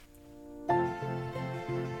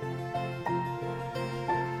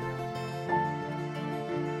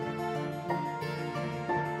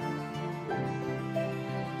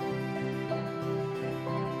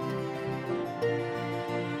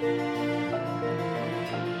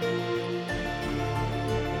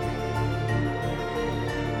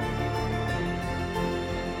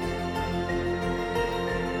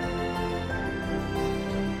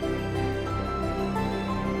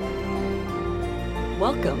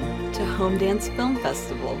Welcome to Home Dance Film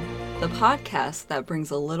Festival, the podcast that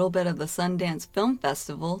brings a little bit of the Sundance Film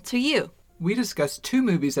Festival to you. We discussed 2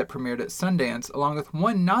 movies that premiered at Sundance, along with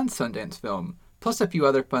 1 non-Sundance film, plus a few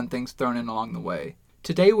other fun things thrown in along the way.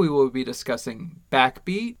 Today we will be discussing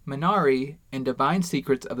Backbeat, Minari, and Divine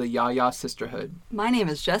Secrets of the Ya-Ya Sisterhood. My name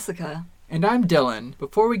is Jessica. And I'm Dylan.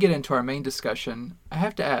 Before we get into our main discussion, I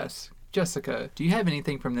have to ask, Jessica, do you have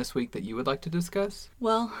anything from this week that you would like to discuss?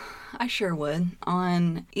 Well, I sure would.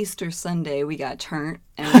 On Easter Sunday, we got turnt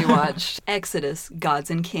and we watched Exodus,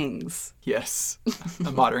 Gods and Kings. Yes,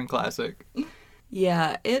 a modern classic.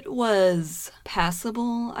 Yeah, it was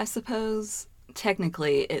passable, I suppose.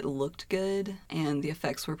 Technically, it looked good, and the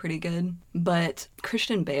effects were pretty good. But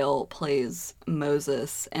Christian Bale plays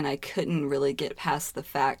Moses, and I couldn't really get past the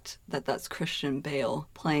fact that that's Christian Bale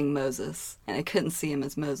playing Moses, and I couldn't see him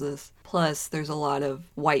as Moses. Plus, there's a lot of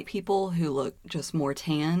white people who look just more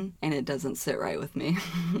tan, and it doesn't sit right with me.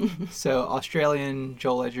 So, Australian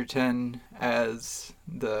Joel Edgerton as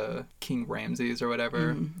the King Ramses or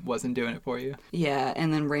whatever wasn't doing it for you? Yeah,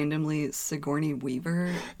 and then randomly Sigourney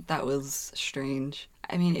Weaver, that was strange.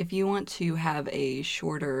 I mean, if you want to have a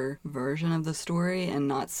shorter version of the story and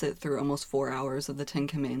not sit through almost 4 hours of the 10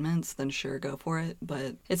 Commandments, then sure, go for it.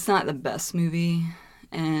 But it's not the best movie.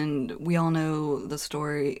 And we all know the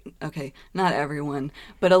story. Okay, not everyone,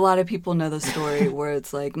 but a lot of people know the story where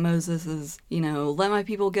it's like Moses is, let my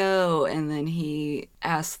people go. And then he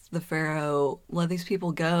asks the Pharaoh, let these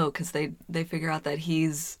people go, because they figure out that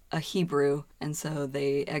he's a Hebrew. And so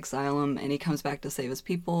they exile him and he comes back to save his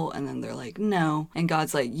people. And then they're like, no. And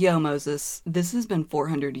God's like, yo, Moses, this has been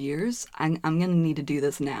 400 years. I'm going to need to do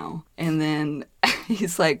this now. And then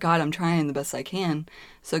he's like, God, I'm trying the best I can.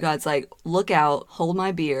 So God's like, look out, hold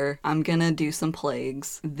my beer. I'm going to do some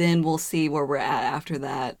plagues. Then we'll see where we're at after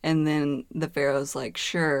that. And then the Pharaoh's like,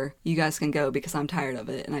 sure, you guys can go because I'm tired of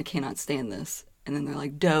it and I cannot stand this. And then they're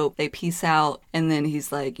like, dope. They peace out. And then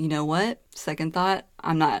he's like, you know what? Second thought,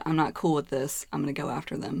 I'm not cool with this. I'm going to go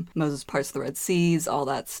after them. Moses parts the Red Seas, all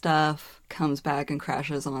that stuff, comes back and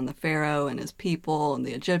crashes on the Pharaoh and his people and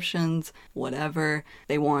the Egyptians, whatever.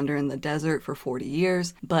 They wander in the desert for 40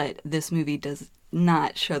 years. But this movie does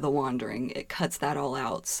not show the wandering. It cuts that all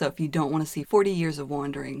out. So if you don't want to see 40 years of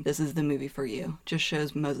wandering, this is the movie for you. Just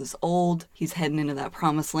shows Moses old. He's heading into that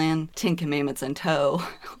promised land. 10 Commandments in tow.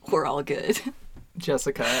 We're all good.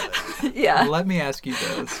 Jessica, yeah. Let me ask you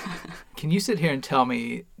this. Can you sit here and tell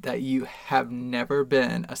me that you have never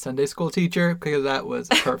been a Sunday school teacher? Because that was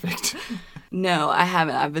perfect. No, I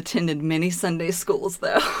haven't. I've attended many Sunday schools,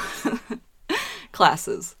 though.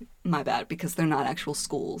 Classes. My bad, because they're not actual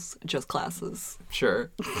schools, just classes.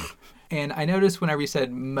 Sure. And I noticed whenever you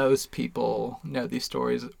said most people know these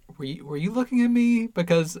stories, were you looking at me?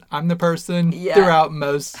 Because I'm the person throughout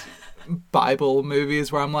most Bible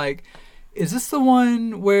movies where I'm like, is this the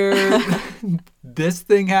one where this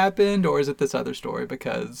thing happened, or is it this other story?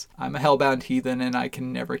 Because I'm a hellbound heathen and I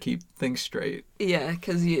can never keep things straight. Yeah,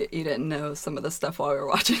 because you didn't know some of the stuff while we were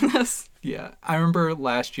watching this. Yeah. I remember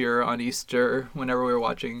last year on Easter, whenever we were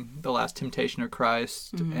watching The Last Temptation of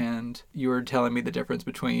Christ, and you were telling me the difference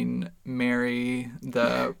between Mary,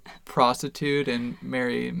 the prostitute, and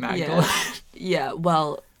Mary Magdalene. Yeah,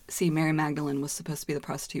 well, see, Mary Magdalene was supposed to be the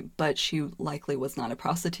prostitute, but she likely was not a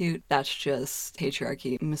prostitute. That's just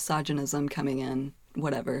patriarchy, misogynism coming in,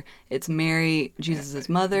 whatever. It's Mary, Jesus'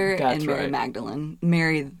 mother, and Mary Magdalene.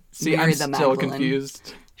 Mary I'm the still Magdalene.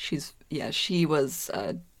 Confused. She was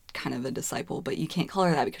kind of a disciple, but you can't call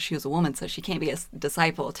her that because she was a woman, so she can't be a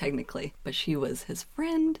disciple technically. But she was his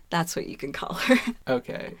friend. That's what you can call her.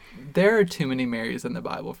 Okay. There are too many Marys in the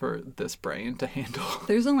Bible for this brain to handle.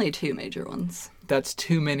 There's only 2 major ones. That's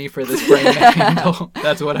too many for this brain to handle.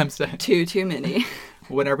 That's what I'm saying. Too many.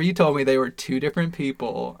 Whenever you told me they were 2 different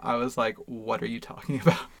people, I was like, what are you talking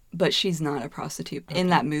about? But she's not a prostitute. Okay. In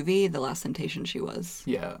that movie, The Last Temptation, she was.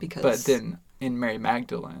 Yeah, but then in Mary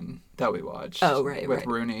Magdalene that we watched with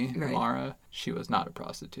Rooney Mara, she was not a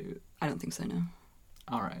prostitute. I don't think so, no.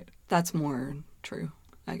 All right. That's more true,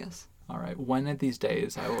 I guess. All right. One of these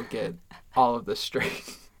days, I will get all of this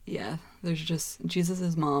straight. Yeah, there's just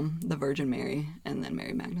Jesus' mom, the Virgin Mary, and then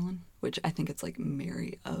Mary Magdalene, which I think it's like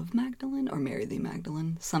Mary of Magdalene or Mary the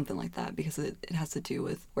Magdalene, something like that, because it has to do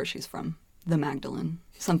with where she's from. The Magdalene,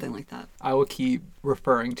 something like that. I will keep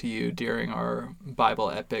referring to you during our Bible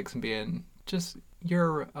epics and being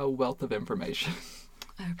you're a wealth of information.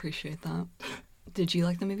 I appreciate that. Did you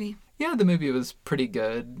like the movie? Yeah, the movie was pretty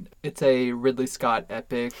good. It's a Ridley Scott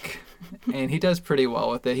epic, and he does pretty well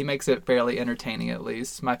with it. He makes it fairly entertaining, at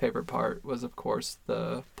least. My favorite part was, of course,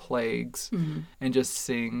 the plagues, and just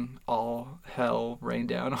seeing all hell rain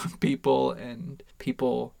down on people, and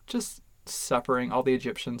people just suffering, all the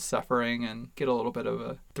Egyptians suffering, and get a little bit of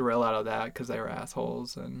a thrill out of that because they were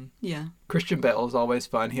assholes. And yeah, Christian Bale is always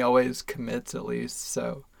fun. He always commits, at least,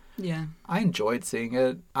 so... Yeah. I enjoyed seeing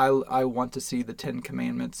it. I want to see the 10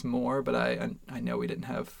 Commandments more, but I know we didn't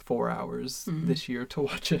have 4 hours this year to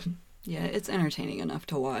watch it. Yeah, it's entertaining enough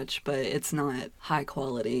to watch, but it's not high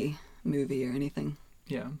quality movie or anything.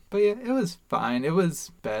 Yeah, but yeah, it was fine. It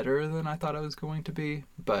was better than I thought it was going to be,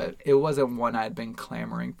 but it wasn't one I'd been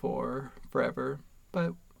clamoring for forever.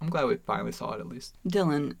 But I'm glad we finally saw it at least.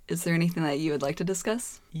 Dylan, is there anything that you would like to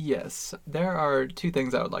discuss? Yes, there are 2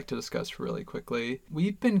 things I would like to discuss really quickly.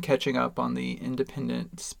 We've been catching up on the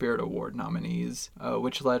Independent Spirit Award nominees,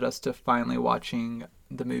 which led us to finally watching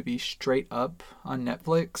the movie Straight Up on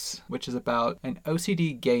Netflix, which is about an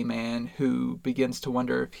OCD gay man who begins to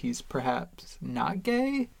wonder if he's perhaps not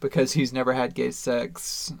gay because he's never had gay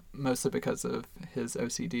sex, mostly because of his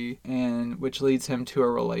OCD, and which leads him to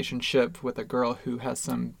a relationship with a girl who has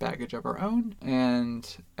some baggage of her own.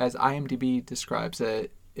 And as IMDb describes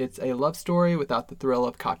it, it's a love story without the thrill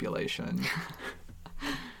of copulation.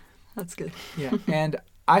 That's good. Yeah, and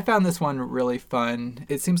I found this one really fun.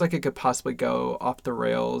 It seems like it could possibly go off the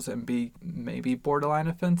rails and be maybe borderline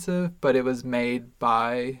offensive, but it was made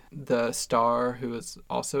by the star who is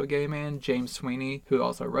also a gay man, James Sweeney, who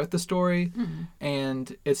also wrote the story.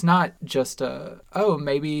 And it's not just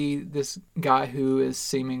maybe this guy who is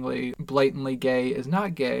seemingly blatantly gay is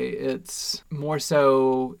not gay. It's more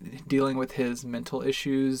so dealing with his mental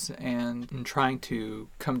issues and trying to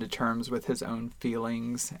come to terms with his own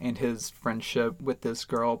feelings and his friendship with this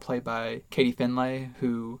girl played by Katie Finlay,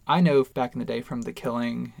 who I know back in the day from The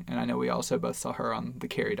Killing, and I know we also both saw her on The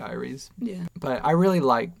Carrie Diaries. Yeah. But I really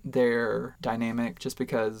liked their dynamic just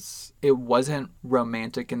because it wasn't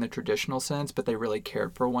romantic in the traditional sense, but they really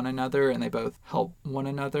cared for one another and they both helped one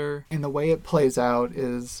another. And the way it plays out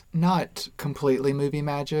is not completely movie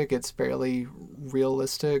magic. It's fairly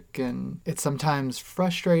realistic and it's sometimes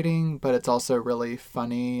frustrating, but it's also really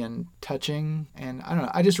funny and touching. And I don't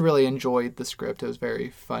know, I just really enjoyed the script. It was very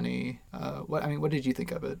funny. What did you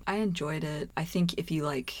think of it? I enjoyed it. I think if you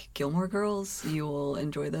like Gilmore Girls, you will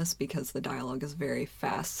enjoy this because the dialogue is very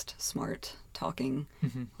fast, smart talking,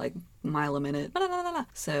 like mile a minute.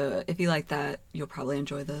 So if you like that, you'll probably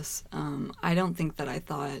enjoy this. I don't think that I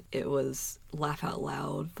thought it was laugh out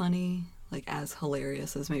loud funny, like as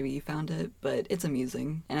hilarious as maybe you found it, but it's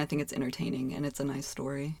amusing and I think it's entertaining and it's a nice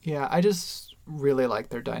story. Yeah, I just really like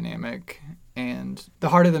their dynamic, and the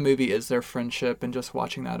heart of the movie is their friendship, and just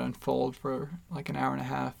watching that unfold for like an hour and a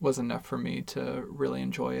half was enough for me to really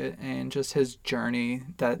enjoy it. And just his journey,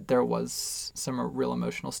 that there was some real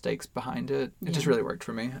emotional stakes behind it. It just really worked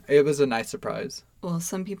for me. It was a nice surprise. Well,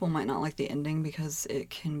 some people might not like the ending because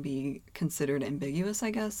it can be considered ambiguous,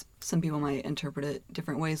 I guess. Some people might interpret it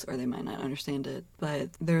different ways or they might not understand it.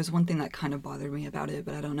 But there's one thing that kind of bothered me about it,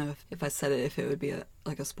 but I don't know if I said it, if it would be a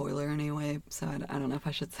spoiler anyway. So I don't know if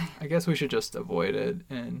I should say. I guess we should just avoid it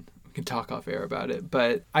and we can talk off air about it.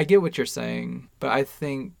 But I get what you're saying, but I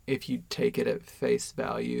think if you take it at face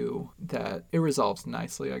value, that it resolves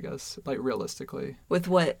nicely, I guess, like realistically. With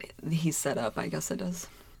what he set up, I guess it does.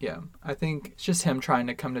 Yeah, I think it's just him trying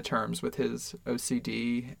to come to terms with his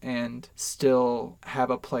OCD and still have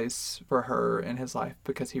a place for her in his life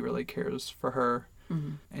because he really cares for her.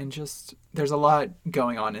 And just, there's a lot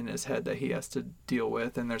going on in his head that he has to deal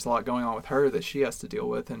with, and there's a lot going on with her that she has to deal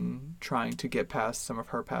with, and trying to get past some of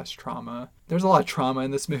her past trauma. There's a lot of trauma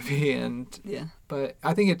in this movie, but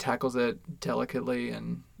I think it tackles it delicately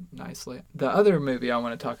and nicely. The other movie I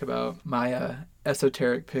want to talk about, my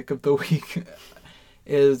esoteric pick of the week,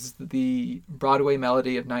 is the Broadway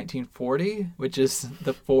Melody of 1940, which is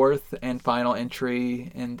the fourth and final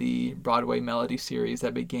entry in the Broadway Melody series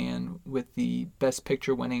that began with the Best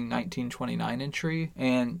Picture winning 1929 entry.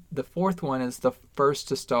 And the fourth one is the first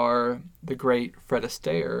to star the great Fred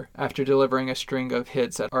Astaire after delivering a string of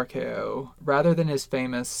hits at RKO. Rather than his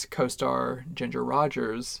famous co-star Ginger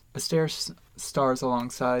Rogers, Astaire stars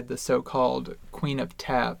alongside the so-called Queen of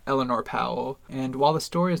Tap, Eleanor Powell. And while the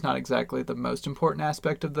story is not exactly the most important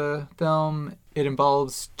aspect of the film, it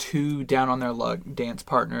involves two down-on-their-luck dance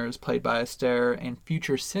partners played by Astaire and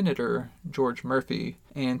future Senator George Murphy.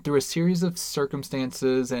 And through a series of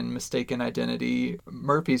circumstances and mistaken identity,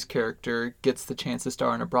 Murphy's character gets the chance to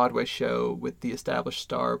star in a Broadway show with the established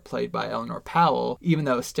star played by Eleanor Powell, even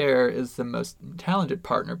though Astaire is the most talented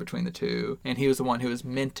partner between the two, and he was the one who was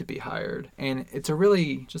meant to be hired. And it's a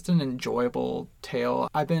really just an enjoyable tale.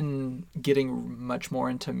 I've been getting much more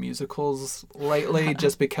into musicals lately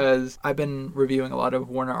just because I've been reviewing a lot of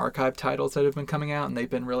Warner Archive titles that have been coming out, and they've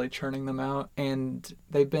been really churning them out, and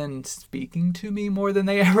they've been speaking to me more than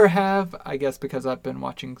they ever have, I guess because I've been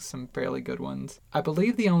watching some fairly good ones. I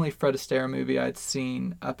believe the only Fred Astaire movie I'd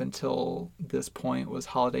seen up until this point was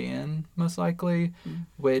Holiday Inn, most likely,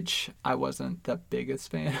 which I wasn't the biggest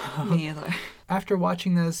fan of. Me either. After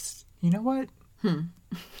watching this, you know what?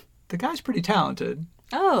 The guy's pretty talented.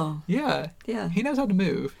 Oh. Yeah. Yeah. He knows how to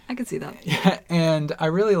move. I could see that. Yeah, and I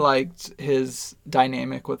really liked his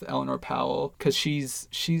dynamic with Eleanor Powell because she's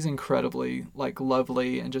incredibly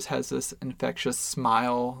lovely and just has this infectious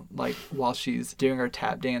smile while she's doing her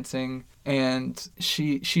tap dancing. And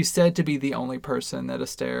she's said to be the only person that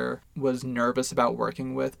Astaire was nervous about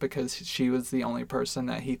working with because she was the only person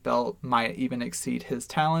that he felt might even exceed his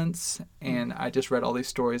talents. And I just read all these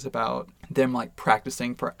stories about them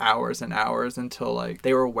practicing for hours and hours until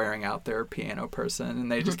they were wearing out their piano person,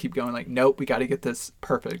 and they just keep going nope, we got to get this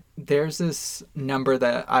perfect. There's this number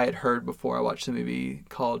that I had heard before I watched the movie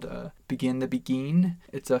called Begin the Begin.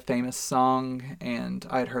 It's a famous song, and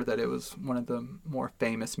I had heard that it was one of the more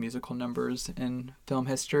famous musical numbers in film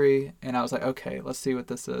history, and I was like, okay, let's see what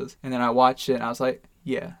this is. And then I watched it, and I was like,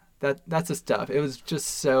 yeah, that's the stuff. It was just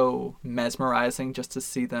so mesmerizing just to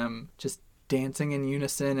see them just dancing in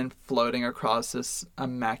unison and floating across this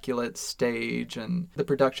immaculate stage, and the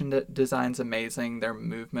production design's amazing. Their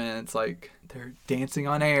movements, they're dancing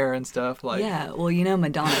on air and stuff. Yeah, well,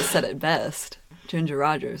 Madonna said it best. Ginger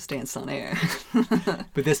Rogers danced on air.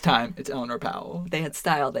 But this time, it's Eleanor Powell. They had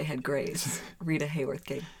style, they had grace. Rita Hayworth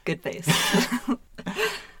gave good face.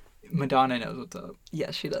 Madonna knows what's up.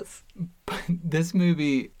 Yeah, she does. This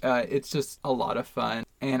movie, it's just a lot of fun,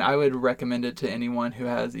 and I would recommend it to anyone who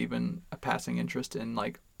has even a passing interest in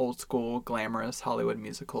old school glamorous Hollywood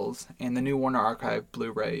musicals. And the new Warner Archive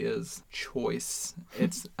Blu-ray is choice.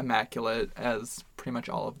 It's immaculate, as pretty much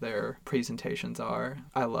all of their presentations are.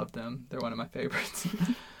 I love them. They're one of my favorites.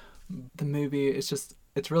 The movie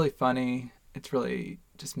it's really funny. It's really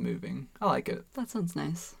just moving. I like it. That sounds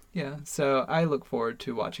nice. Yeah, so I look forward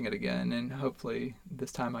to watching it again, and hopefully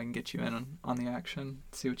this time I can get you in on the action,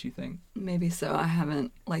 see what you think. Maybe so. I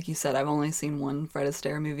haven't, like you said, I've only seen one Fred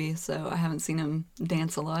Astaire movie, so I haven't seen him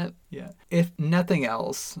dance a lot. Yeah. If nothing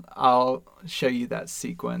else, I'll show you that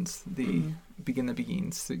sequence, the Begin the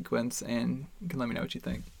Begin sequence, and you can let me know what you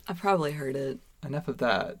think. I've probably heard it. Enough of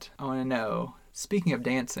that. I want to know, speaking of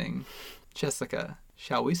dancing, Jessica,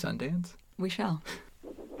 shall we Sundance? We shall.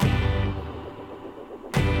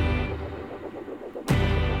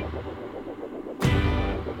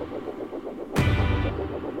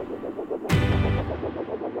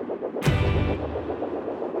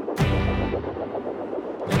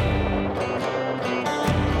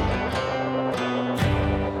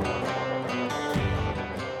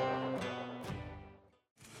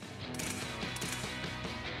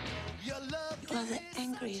 You're the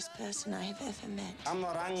angriest person I have ever met. I'm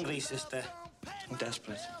not angry, sister. I'm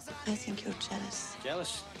desperate. I think you're jealous.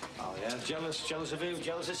 Jealous? Oh, yeah. Jealous. Jealous of who?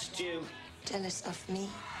 Jealous of Stu. Jealous of me.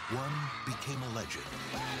 One became a legend.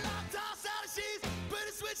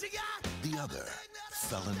 The other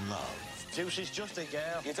fell in love. She's just a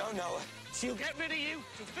girl. You don't know her. She'll get rid of you.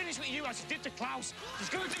 She'll finish with you as she did to Klaus. She's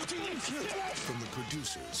going to do to you. From the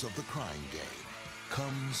producers of The Crying Game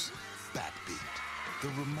comes Backbeat, the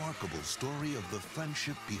remarkable story of the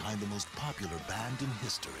friendship behind the most popular band in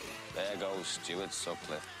history. There goes Stuart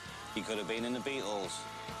Sutcliffe. He could have been in the Beatles.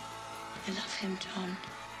 I love him, John.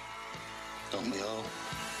 Don't we all?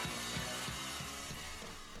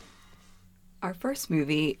 Our first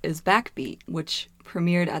movie is Backbeat, which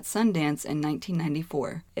premiered at Sundance in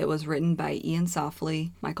 1994. It was written by Ian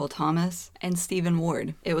Softly, Michael Thomas, and Stephen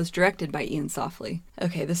Ward. It was directed by Ian Softly.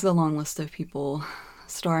 Okay, this is a long list of people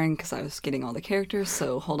starring, because I was getting all the characters,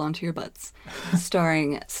 so hold on to your butts.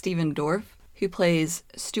 Starring Stephen Dorff, who plays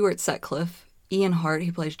Stuart Sutcliffe, Ian Hart,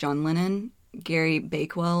 who plays John Lennon, Gary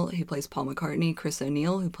Bakewell, who plays Paul McCartney, Chris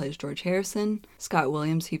O'Neill, who plays George Harrison, Scott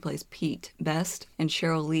Williams, who plays Pete Best, and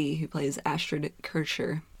Cheryl Lee, who plays Astrid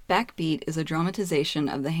Kirchherr. Backbeat is a dramatization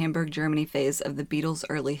of the Hamburg, Germany phase of the Beatles'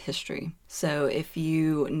 early history. So if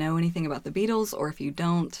you know anything about the Beatles, or if you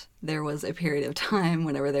don't, there was a period of time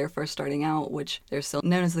whenever they were first starting out, which they're still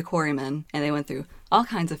known as the Quarrymen, and they went through all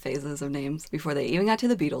kinds of phases of names before they even got to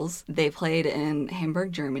the Beatles. They played in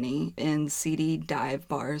Hamburg, Germany, in seedy dive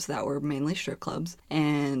bars that were mainly strip clubs,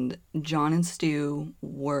 and John and Stu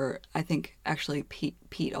were, I think, actually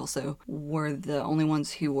Pete also, were the only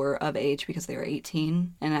ones who were of age because they were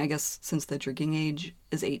 18, and I guess since the drinking age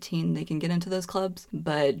is 18, they can get into those clubs,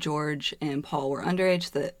 but George and Paul were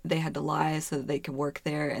underage, so that they had to lie so that they could work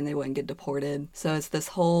there and they wouldn't get deported. So it's this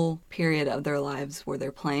whole period of their lives where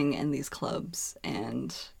they're playing in these clubs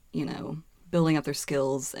and, you know, building up their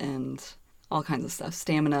skills and all kinds of stuff,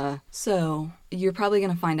 stamina. So you're probably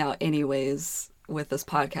going to find out anyways with this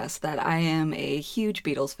podcast that I am a huge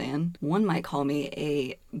Beatles fan. One might call me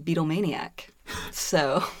a Beatlemaniac.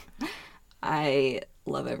 So I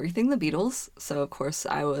love everything the Beatles. So of course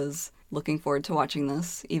I was looking forward to watching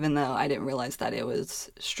this, even though I didn't realize that it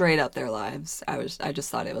was straight up their lives. I just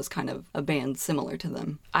thought it was kind of a band similar to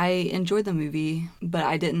them. I enjoyed the movie, but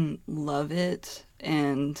I didn't love it.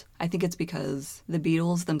 And I think it's because the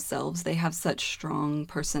Beatles themselves, they have such strong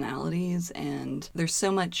personalities, and there's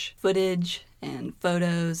so much footage and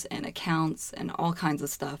photos and accounts and all kinds of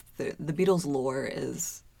stuff. The Beatles lore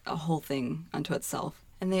is a whole thing unto itself.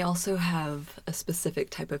 And they also have a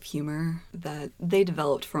specific type of humor that they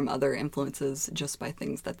developed from other influences just by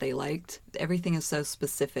things that they liked. Everything is so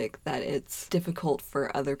specific that it's difficult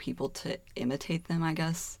for other people to imitate them, I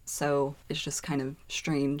guess. So it's just kind of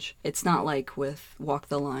strange. It's not like with Walk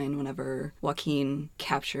the Line, whenever Joaquin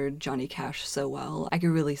captured Johnny Cash so well. I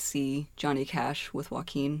could really see Johnny Cash with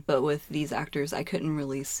Joaquin, but with these actors, I couldn't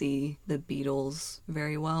really see the Beatles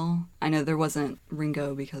very well. I know there wasn't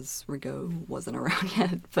Ringo because Ringo wasn't around yet,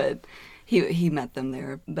 but he met them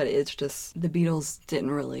there. But it's just, the Beatles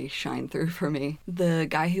didn't really shine through for me. The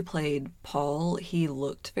guy who played Paul, he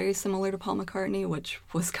looked very similar to Paul McCartney, which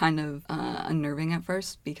was kind of unnerving at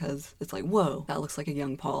first because it's like, whoa, that looks like a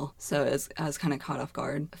young Paul. So I was kind of caught off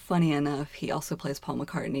guard. Funny enough, he also plays Paul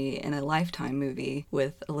McCartney in a Lifetime movie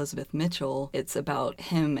with Elizabeth Mitchell. It's about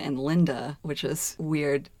him and Linda, which is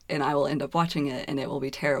weird, and I will end up watching it and it will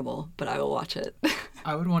be terrible, but I will watch it.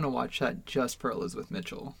 I would want to watch that just for Elizabeth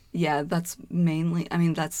Mitchell. Yeah, that's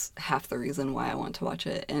half the reason why I want to watch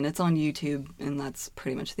it. And it's on YouTube, and that's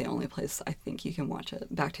pretty much the only place I think you can watch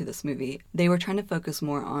it. Back to this movie. They were trying to focus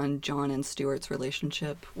more on John and Stuart's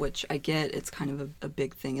relationship, which I get, it's kind of a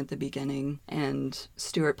big thing at the beginning. And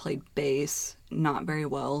Stuart played bass not very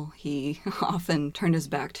well. He often turned his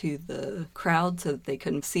back to the crowd so that they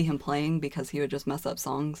couldn't see him playing because he would just mess up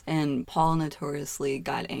songs. And Paul notoriously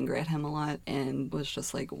got angry at him a lot and was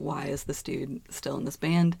just like, why is this dude still in this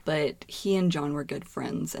band? But he and John were good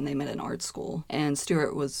friends, and they met in art school. And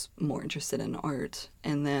Stuart was more interested in art.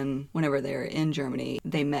 And then whenever they were in Germany,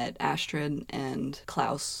 they met Astrid and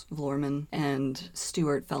Klaus Vormann, and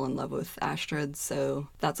Stuart fell in love with Astrid, so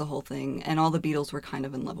that's a whole thing. And all the Beatles were kind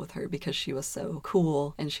of in love with her because she was so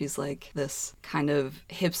cool, and she's like this kind of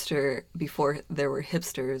hipster before there were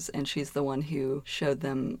hipsters, and she's the one who showed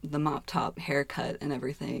them the mop top haircut and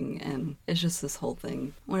everything, and it's just this whole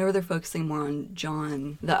thing. Whenever they're focusing more on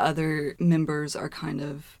John, the other members are kind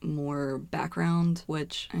of more background,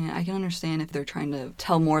 which I mean, I can understand if they're trying to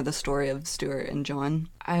tell more of the story of Stuart and John.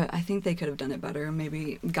 I think they could have done it better,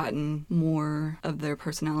 maybe gotten more of their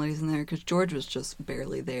personalities in there, because George was just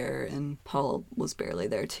barely there and Paul was barely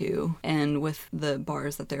there too. And with the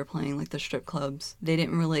bars that they were playing, like the strip clubs, they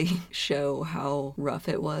didn't really show how rough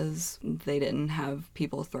it was. They didn't have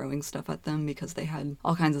people throwing stuff at them because they had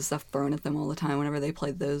all kinds of stuff thrown at them all the time whenever they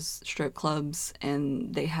played those strip clubs,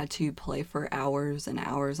 and they had to play for hours and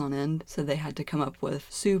hours on end. So they had to come up with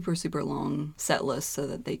super, super long set lists so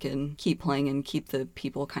that they can keep playing and keep the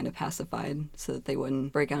people kind of pacified so that they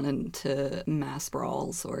wouldn't break out into mass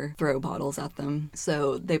brawls or throw bottles at them.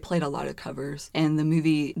 So they played a lot of covers. And the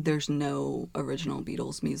movie, there's no original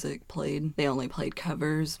Beatles music played. They only played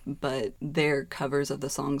covers, but their covers of the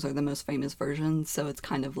songs are the most famous versions. So it's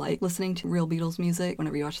kind of like listening to real Beatles music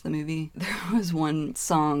whenever you watch the movie. There was one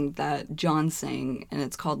song that John sang, and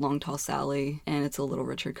it's called Long Tall Sally, and it's a Little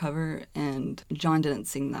Richard cover, and John didn't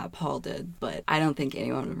sing that, Paul did, but I don't think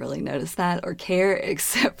anyone would really notice that or care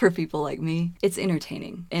except for people like me. It's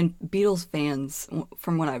entertaining, and Beatles fans,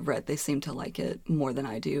 from what I've read, they seem to like it more than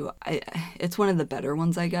I do. It's one of the better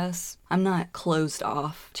ones, I guess. I'm not closed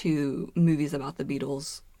off to movies about the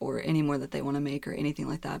Beatles or any more that they want to make or anything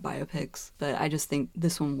like that, biopics. But I just think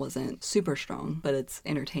this one wasn't super strong, but it's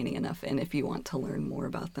entertaining enough. And if you want to learn more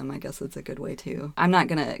about them, I guess it's a good way too. I'm not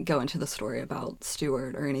going to go into the story about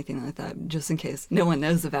Stewart or anything like that, just in case no one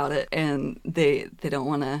knows about it and they don't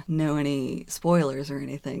want to know any spoilers or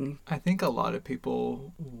anything. I think a lot of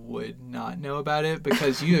people would not know about it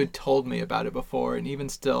because you had told me about it before, and even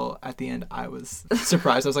still at the end I was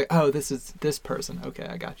surprised. I was like, oh, this is this person. Okay,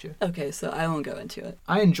 I got you. Okay, so I won't go into it.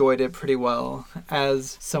 I enjoyed it pretty well.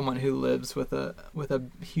 As someone who lives with a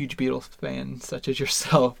huge Beatles fan such as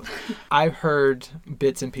yourself, I've heard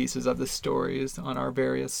bits and pieces of the stories on our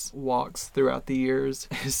various walks throughout the years.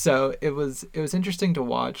 So it was interesting to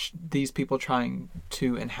watch these people trying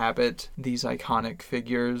to inhabit these iconic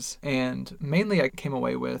figures, and mainly I came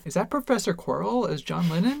away with, is that Professor Quirrell as John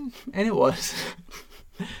Lennon? And it was.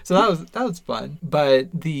 So that was fun. But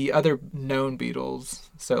the other known Beatles,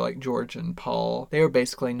 so like George and Paul, they were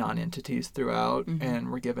basically non-entities throughout and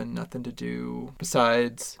were given nothing to do.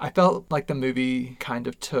 Besides, I felt like the movie kind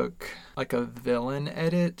of took like a villain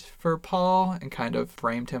edit for Paul and kind of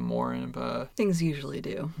framed him more in a things usually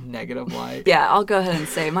do negative light. Yeah, I'll go ahead and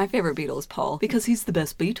say my favorite Beatle is Paul because he's the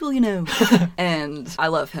best Beatle, you know. And I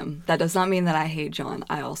love him. That does not mean that I hate John.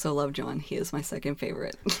 I also love John. He is my second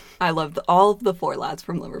favorite. I love all of the four lads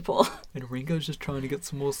from Liverpool. And Ringo's just trying to get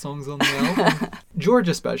some more songs on the album. George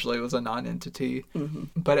especially was a non-entity.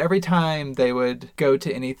 But every time they would go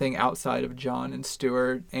to anything outside of John and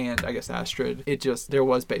Stewart and I guess Astrid, there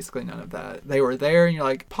was basically none of that. They were there and you're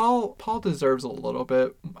like, Paul deserves a little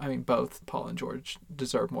bit. I mean, both Paul and George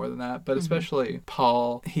deserve more than that, but especially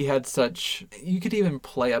Paul, he had you could even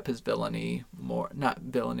play up his villainy more, not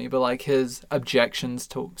villainy, but like his objections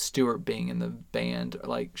to Stewart being in the band,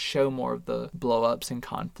 like show more of the blow-ups and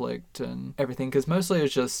conflict and everything, because mostly it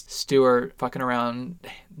was just Stewart fucking around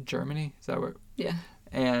Germany. Is that where? Yeah.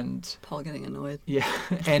 And Paul getting annoyed. Yeah,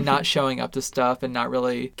 and not showing up to stuff and not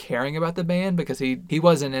really caring about the band because he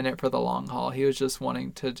wasn't in it for the long haul. He was just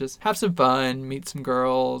wanting to just have some fun, meet some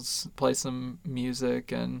girls, play some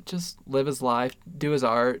music, and just live his life, do his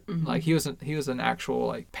art. Like he was an actual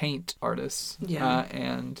like paint artist. Yeah,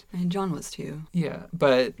 and John was too. Yeah,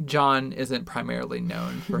 but John isn't primarily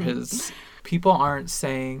known for his. People aren't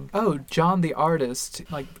saying, oh, John the artist,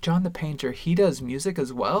 like John the painter, he does music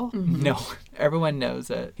as well? No. Everyone knows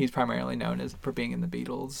that he's primarily known for being in the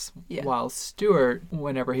Beatles. Yeah. While Stewart,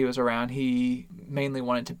 whenever he was around, he mainly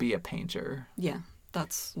wanted to be a painter. Yeah.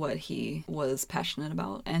 That's what he was passionate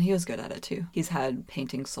about, and he was good at it too. He's had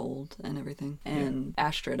paintings sold and everything. And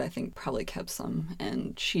Astrid, I think, probably kept some,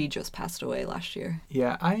 and she just passed away last year.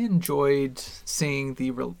 Yeah, I enjoyed seeing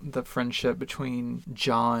the friendship between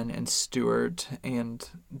John and Stewart, and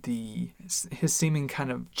his seeming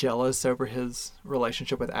kind of jealous over his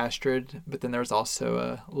relationship with Astrid. But then there's also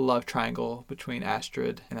a love triangle between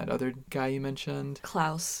Astrid and that other guy you mentioned,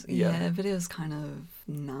 Klaus. Yeah, but it was kind of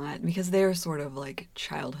not, because they're sort of like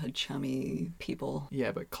childhood chummy people.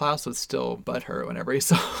 Yeah, but Klaus was still butthurt whenever he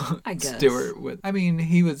saw Stewart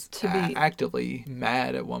he was actively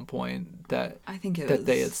mad at one point that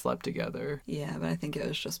they had slept together. Yeah, but I think it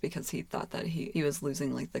was just because he thought that he was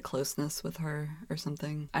losing like the closeness with her or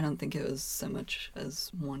something. I don't think it was so much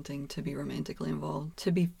as wanting to be romantically involved.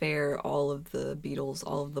 To be fair, all of the Beatles,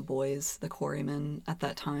 all of the boys, the Quarrymen at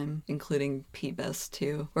that time, including Pete Best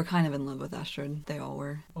too, were kind of in love with Astrid. They all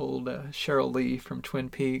were. Old Cheryl Lee from Twin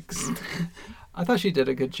Peaks. I thought she did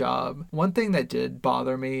a good job. One thing that did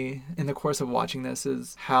bother me in the course of watching this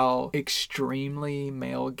is how extremely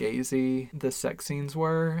male-gazy the sex scenes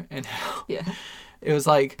were, and how it was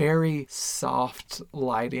like very soft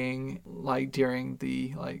lighting, like during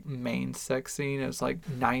the like main sex scene. It was like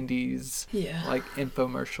 90s like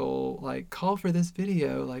infomercial, like call for this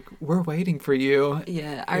video, like we're waiting for you.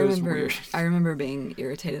 Yeah, I remember being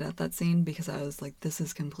irritated at that scene because I was like, this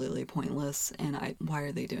is completely pointless, and why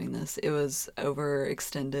are they doing this? It was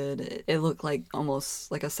overextended. It looked like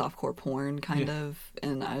almost like a softcore porn kind of,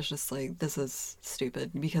 and I was just like, this is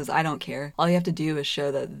stupid, because I don't care. All you have to do is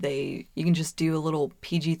show that you can just do a little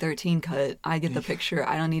PG-13 cut. I get the picture.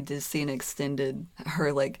 I don't need to see an extended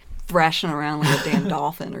her like thrashing around like a damn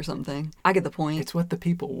dolphin or something. I get the point. It's what the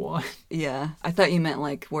people want. Yeah. I thought you meant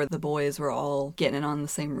like where the boys were all getting it on the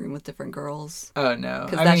same room with different girls. Oh, no.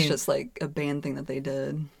 Because that's just like a band thing that they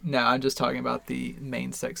did. No, I'm just talking about the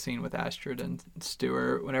main sex scene with Astrid and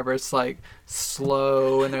Stewart. Whenever it's like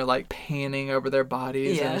slow and they're like panning over their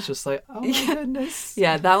bodies and it's just like, oh my goodness.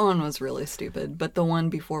 Yeah, that one was really stupid. But the one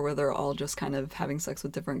before where they're all just kind of having sex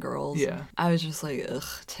with different girls. Yeah. I was just like, ugh,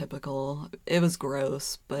 typical. It was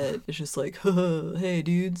gross, but It's just like, hey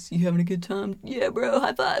dudes, you having a good time? Yeah, bro,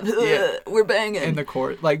 high five. Yeah. We're banging. In the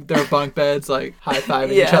court. Like, their bunk beds, like,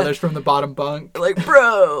 high-fiving each other's from the bottom bunk. Like,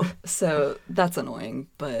 bro. So that's annoying,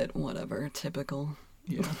 but whatever. Typical.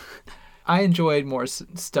 Yeah. I enjoyed more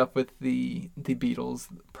stuff with the Beatles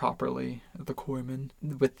properly, the Corpsmen,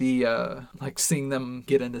 with the, like, seeing them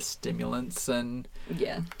get into stimulants and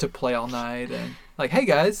to play all night and, like, hey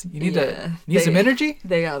guys, you need some energy?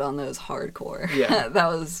 They got on those hardcore. Yeah. That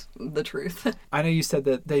was the truth. I know you said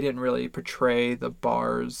that they didn't really portray the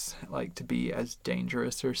bars, like, to be as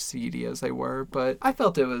dangerous or seedy as they were, but I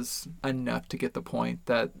felt it was enough to get the point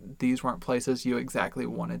that these weren't places you exactly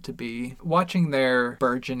wanted to be. Watching their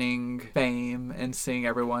burgeoning fame and seeing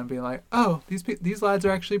everyone be like, oh, these lads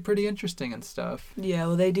are actually pretty interesting and stuff. Yeah,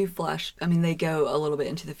 well, they do flash. I mean, they go a little bit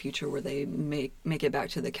into the future where they make it back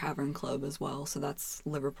to the Cavern Club as well. So that's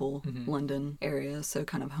Liverpool, London area. So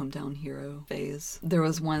kind of hometown hero phase. There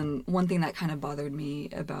was one thing that kind of bothered me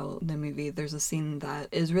about the movie. There's a scene that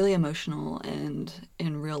is really emotional, and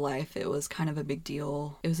in real life, it was kind of a big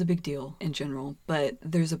deal. It was a big deal in general, but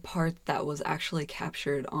there's a part that was actually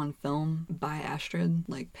captured on film by Astrid,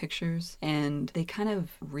 like pictures, and they kind of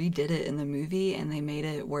redid it in the movie, and they made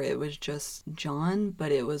it where it was just John,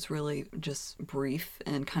 but it was really just brief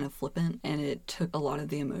and kind of flippant, and it took a lot of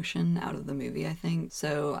the emotion out of the movie, I think.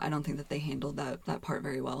 So I don't think that they handled that part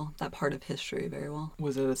very well, that part of history very well.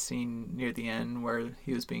 Was it a scene near the end where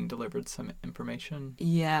he was being delivered some information?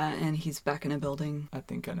 Yeah, and he's back in a building. I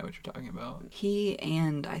think I know what you're talking about. He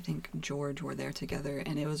and I think George were there together,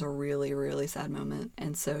 and it was a really, really sad moment.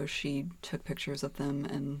 And so she took pictures of them,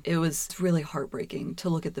 and it was really heartbreaking to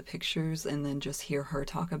look at the pictures and then just hear her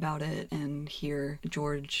talk about it and hear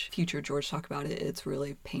future George talk about it. It's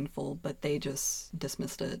really painful, but they just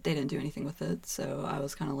dismissed it. They didn't do anything with it. So I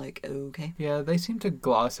was kind of like, okay. Yeah, they seem to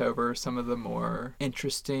gloss over some of the more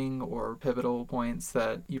interesting or pivotal points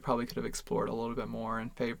that you probably could have explored a little bit more in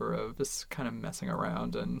favor of just kind of messing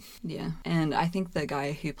around. And yeah, and I think the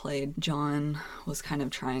guy who played John was kind of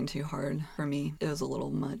trying too hard for me. It was a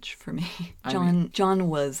little much for me. John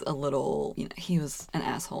was a little, he was an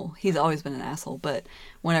asshole. He's always been an asshole, but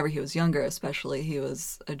whenever he was younger especially, he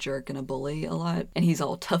was a jerk and a bully a lot. And he's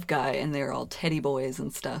all tough guy, and they're all teddy boys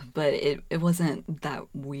and stuff. But it wasn't that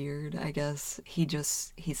weird, I guess. He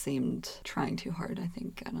seemed trying too hard, I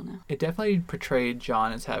think. I don't know. It definitely portrayed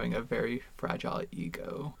John as having a very fragile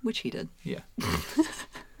ego. Which he did. Yeah.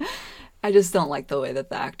 I just don't like the way that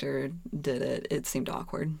the actor did it. It seemed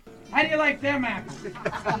awkward. How do you like them apples?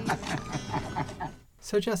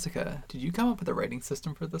 So Jessica, did you come up with a rating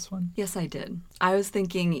system for this one? Yes, I did. I was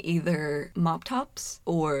thinking either mop tops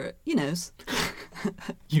or you-knows.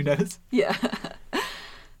 You-knows? Yeah.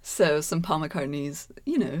 So some Paul McCartney's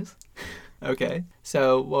you-knows. Okay.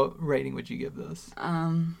 So what rating would you give this?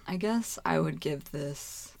 I guess I would give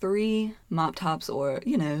this 3 mop tops or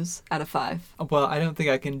you-knows out of 5. Well, I don't think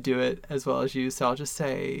I can do it as well as you, so I'll just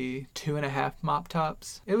say 2.5 mop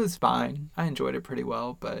tops. It was fine. I enjoyed it pretty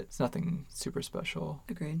well, but it's nothing super special.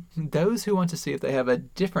 Agreed. Those who want to see if they have a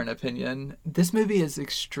different opinion, this movie is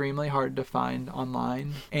extremely hard to find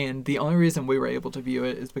online, and the only reason we were able to view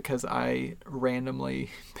it is because I randomly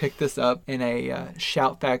picked this up in a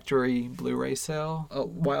Shout Factory Blu-ray sale a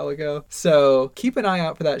while ago. So keep an eye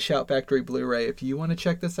out for that Shout Factory Blu-ray if you want to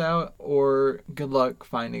check this out, or good luck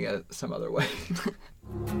finding it some other way.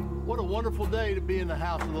 What a wonderful day to be in the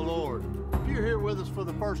house of the Lord. If you're here with us for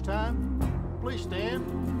the first time, please stand.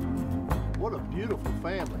 What a beautiful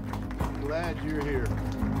family. Glad you're here.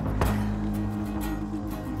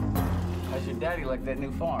 How's your daddy like that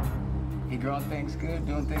new farm? He growing things good,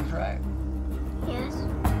 doing things right? Yes.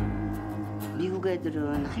 미국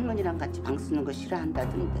애들은 할머니랑 같이 방 쓰는 거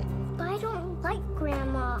싫어한다던데. I don't like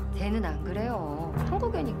Grandma. 걔는 안 그래요.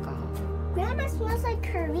 한국애니까. Grandma smells like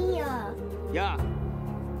Korea. 야,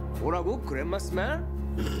 뭐라고? Grandma smell?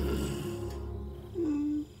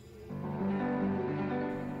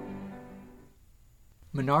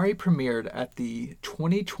 Minari premiered at the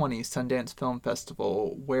 2020 Sundance Film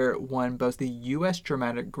Festival, where it won both the U.S.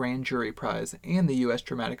 Dramatic Grand Jury Prize and the U.S.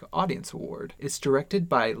 Dramatic Audience Award. It's directed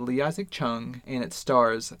by Lee Isaac Chung, and it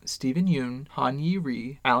stars Steven Yeun, Han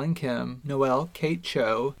Yi-ri, Alan Kim, Noel Kate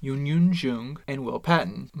Cho, Yoon Jung, and Will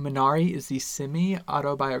Patton. Minari is the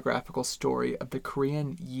semi-autobiographical story of the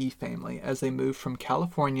Korean Yi family as they moved from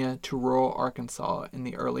California to rural Arkansas in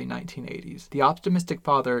the early 1980s. The optimistic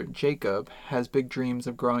father, Jacob, has big dreams dreams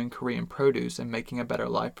of growing Korean produce and making a better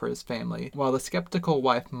life for his family, while the skeptical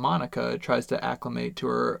wife Monica tries to acclimate to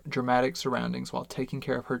her dramatic surroundings while taking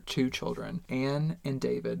care of her 2 children, Anne and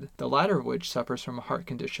David, the latter of which suffers from a heart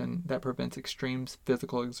condition that prevents extreme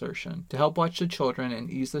physical exertion. To help watch the children and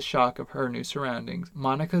ease the shock of her new surroundings,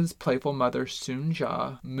 Monica's playful mother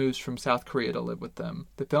Soon-ja moves from South Korea to live with them.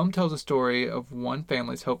 The film tells a story of one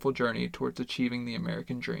family's hopeful journey towards achieving the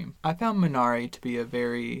American dream. I found Minari to be a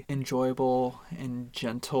very enjoyable and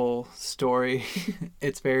gentle story.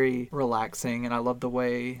 It's very relaxing, and I love the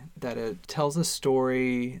way that it tells a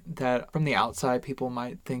story that from the outside people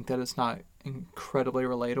might think that it's not incredibly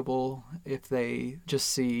relatable if they just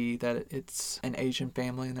see that it's an Asian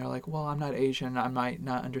family and they're like, well, I'm not Asian, I might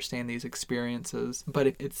not understand these experiences. But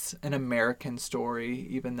if it's an American story,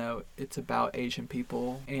 even though it's about Asian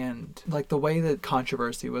people, and like the way that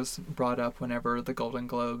controversy was brought up whenever the Golden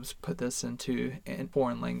Globes put this into a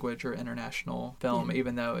foreign language or international film,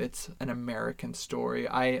 even though it's an American story,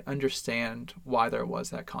 I understand why there was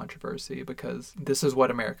that controversy, because this is what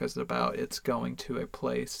America's about. It's going to a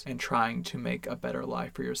place and trying to make a better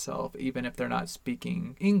life for yourself, even if they're not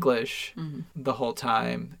speaking English the whole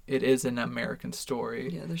time. It is an American story.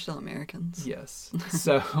 Yeah, they're still Americans. Yes.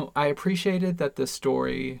 So I appreciated that the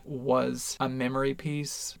story was a memory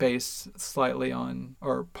piece based slightly on,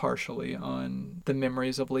 or partially on, the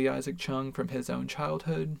memories of Lee Isaac Chung from his own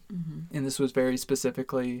childhood. And this was very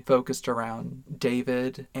specifically focused around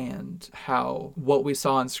David and how what we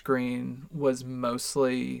saw on screen was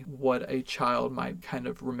mostly what a child might kind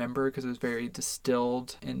of remember, because it was very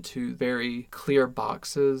distilled into very clear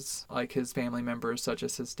boxes, like his family members, such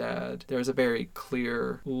as his dad. There's a very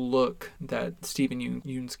clear look that Stephen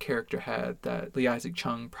Yeun's character had that Lee Isaac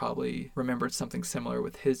Chung probably remembered something similar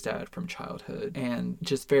with his dad from childhood, and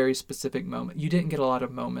just very specific moments. You didn't get a lot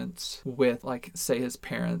of moments with, like, say, his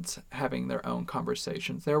parents having their own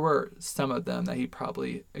conversations. There were some of them that he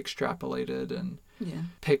probably extrapolated and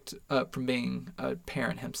picked up from being a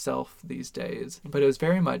parent himself these days. But it was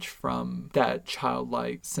very much from that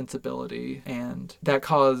childlike sensibility, and that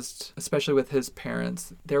caused, especially with his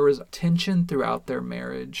parents, there was tension throughout their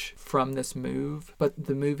marriage from this move, but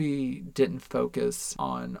the movie didn't focus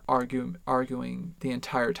on arguing the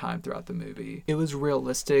entire time throughout the movie. It was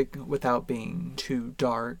realistic without being too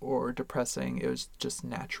dark or depressing. It was just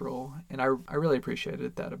natural, and I really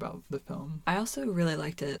appreciated that about the film. I also really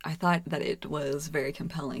liked it. I thought that it was very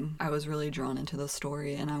compelling. I was really drawn into the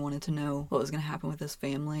story, and I wanted to know what was going to happen with this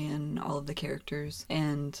family and all of the characters.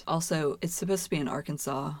 And also, it's supposed to be in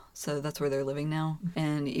Arkansas, so that's where they're living now.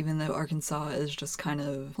 And even though Arkansas is just kind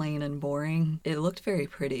of plain and boring, it looked very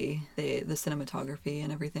pretty. The cinematography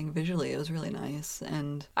and everything, visually, it was really nice.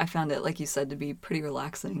 And I found it, like you said, to be pretty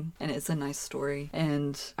relaxing, and it's a nice story.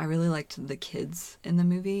 And I really liked the kids in the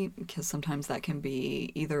movie, because sometimes that can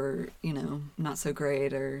be either, not so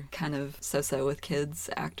great or kind of so-so with kids,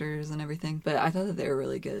 actors, and everything. But I thought that they were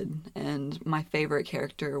really good. And my favorite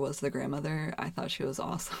character was the grandmother. I thought she was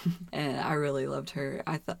awesome. And I really loved her.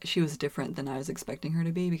 I thought she was different than I was expecting her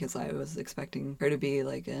to be, because I was expecting her to be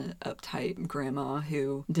like an uptight grandma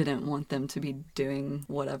who didn't want them to be doing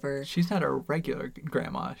whatever. She's not a regular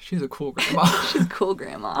grandma. She's a cool grandma. She's a cool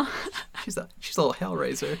grandma. She's a little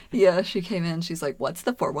hellraiser. Yeah, she came in, she's like, what's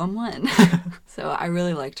the 411? So I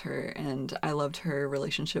really liked her, and I loved her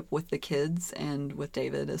relationship with the kids and with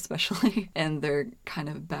David especially. And they're kind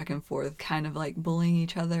of back and forth, kind of like bullying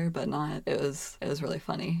each other, but not. It was really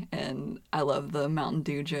funny. And I love the Mountain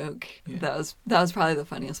Dew joke. Yeah. That was probably the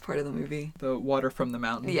funniest part of the movie. The water from the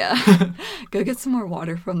mountain. Yeah. Go get some more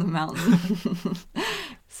water from the mountain.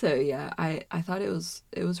 So yeah, I thought it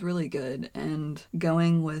was really good. And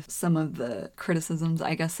going with some of the criticisms,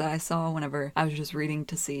 I guess, that I saw whenever I was just reading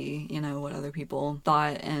to see, what other people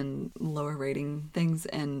thought and lower rating things,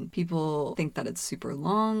 and people think that it's super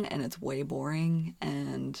long and it's way boring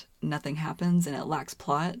and nothing happens and it lacks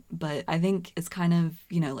plot. But I think it's kind of,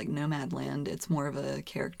 like Nomadland. It's more of a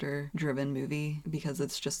character-driven movie, because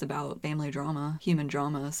it's just about family drama, human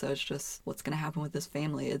drama. So it's just what's going to happen with this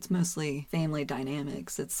family. It's mostly family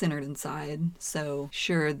dynamics. It's centered inside. So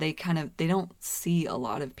sure, they don't see a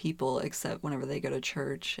lot of people except whenever they go to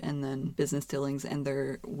church, and then business dealings and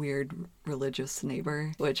their weird religious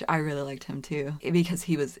neighbor, which I really liked him too, because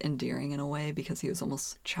he was endearing in a way, because he was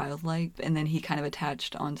almost childlike. And then he kind of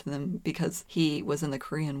attached onto them because he was in the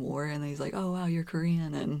Korean War, and he's like, oh wow, you're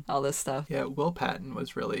Korean, and all this stuff. Yeah, Will Patton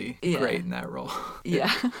was really great in that role.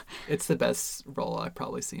 Yeah. It's the best role I've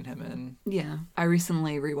probably seen him in. Yeah. I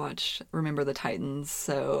recently rewatched Remember the Titans,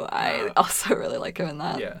 so so I also really like him in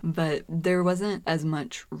that. Yeah. But there wasn't as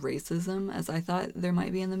much racism as I thought there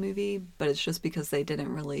might be in the movie, but it's just because they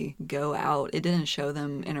didn't really go out. It didn't show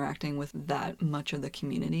them interacting with that much of the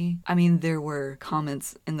community. I mean, there were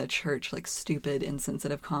comments in the church, like stupid,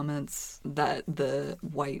 insensitive comments that the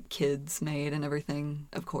white kids made and everything,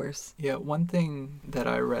 of course. Yeah, one thing that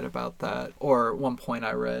I read about that, or one point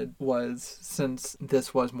I read, was since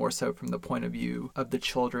this was more so from the point of view of the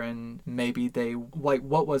children, maybe they, like,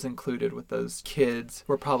 what was included with those kids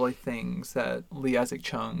were probably things that Lee Isaac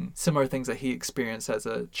Chung, similar things that he experienced as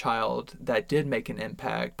a child that did make an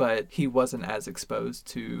impact, but he wasn't as exposed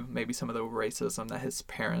to maybe some of the racism that his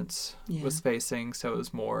parents was facing, so it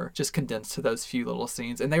was more just condensed to those few little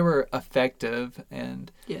scenes, and they were effective.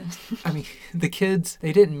 And I mean, the kids,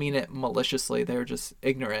 they didn't mean it maliciously, they were just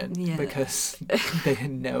ignorant because they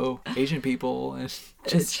didn't know Asian people, and it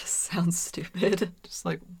just sounds stupid. Just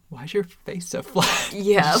like, why is your face so flat?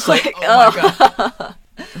 Yeah, like, oh my god.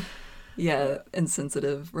 Yeah,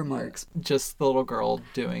 insensitive remarks. Just the little girl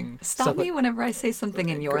doing Stop me whenever I say something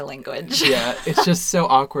in your language. Yeah, it's just so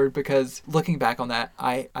awkward because looking back on that,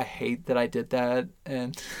 I hate that I did that.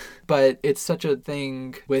 But it's such a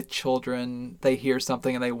thing with children. They hear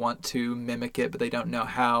something and they want to mimic it, but they don't know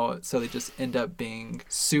how, so they just end up being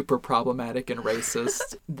super problematic and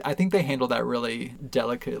racist. I think they handled that really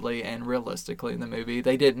delicately and realistically in the movie.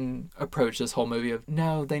 They didn't approach this whole movie of,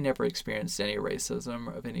 no, they never experienced any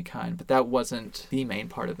racism of any kind, but that wasn't the main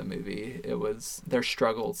part of the movie. It was their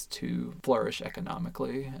struggles to flourish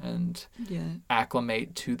economically and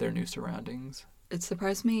acclimate to their new surroundings. It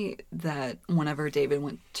surprised me that whenever David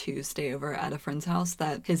went to stay over at a friend's house,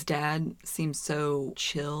 that his dad seemed so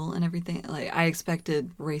chill and everything. Like, I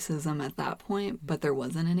expected racism at that point, but there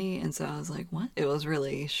wasn't any. And so I was like, what? It was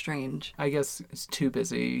really strange. I guess it's too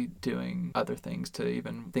busy doing other things to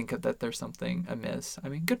even think of that there's something amiss. I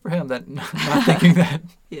mean, good for him that not thinking that.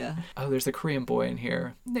 Yeah. Oh, there's a Korean boy in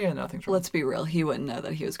here. Yeah, nothing's wrong. Let's be real. He wouldn't know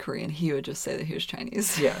that he was Korean. He would just say that he was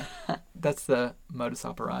Chinese. Yeah. That's the modus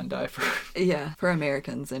operandi for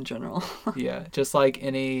Americans in general. Yeah, just like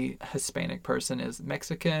any Hispanic person is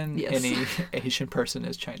Mexican, yes. Any Asian person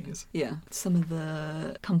is Chinese. Yeah. Some of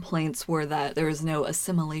the complaints were that there was no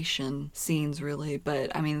assimilation scenes really,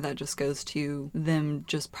 but I mean that just goes to them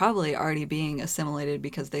just probably already being assimilated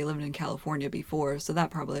because they lived in California before, so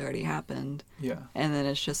that probably already happened. Yeah. And then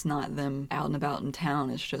it's just not them out and about in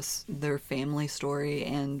town, it's just their family story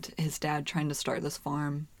and his dad trying to start this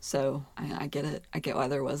farm. So I get it. I get why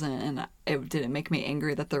there wasn't, and it didn't make me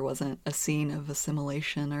angry that there wasn't a scene of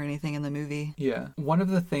assimilation or anything in the movie. Yeah. One of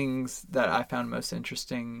the things that I found most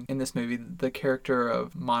interesting in this movie, the character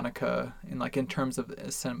of Monica, in terms of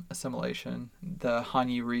assimilation, the Han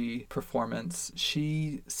Yi-ri performance,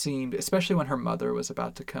 she seemed, especially when her mother was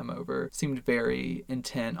about to come over, seemed very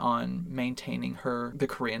intent on maintaining the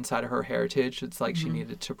Korean side of her heritage. It's like she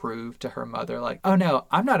needed to prove to her mother, like, oh no,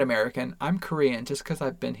 I'm not American, I'm Korean just because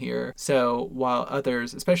I've been here. So while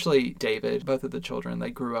others, especially David, both of the children,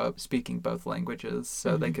 they grew up speaking both languages,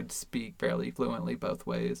 so they could speak fairly fluently both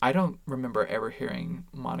ways. I don't remember ever hearing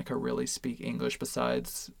Monica really speak English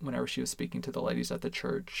besides whenever she was speaking to the ladies at the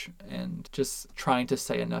church and just trying to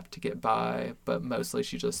say enough to get by, but mostly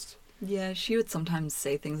she just... Yeah, she would sometimes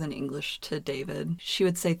say things in English to David. She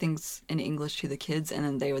would say things in English to the kids, and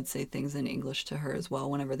then they would say things in English to her as well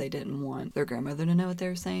whenever they didn't want their grandmother to know what they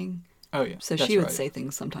were saying. Oh, yeah. So she would say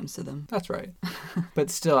things sometimes to them. That's right. But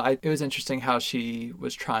still, it was interesting how she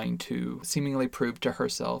was trying to seemingly prove to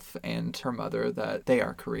herself and her mother that they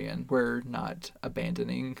are Korean. We're not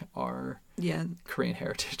abandoning our Korean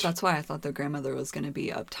heritage. That's why I thought the grandmother was going to be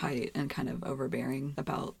uptight and kind of overbearing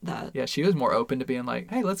about that. Yeah, she was more open to being like,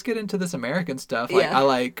 hey, let's get into this American stuff. Like, I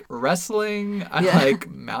like wrestling. I like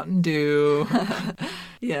Mountain Dew.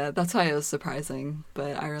 Yeah, that's why it was surprising,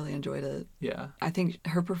 but I really enjoyed it. Yeah. I think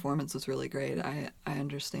her performance was really great. I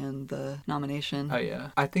understand the nomination. Oh, yeah.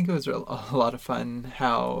 I think it was a lot of fun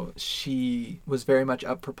how she was very much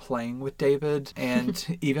up for playing with David,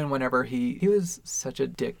 and even whenever he was such a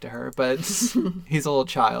dick to her, but he's a little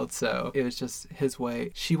child, so it was just his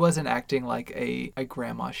way. She wasn't acting like a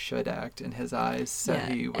grandma should act in his eyes, so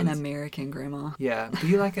he was... an American grandma. Yeah,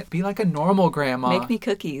 be like a normal grandma. Make me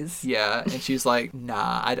cookies. Yeah, and she's like, nah.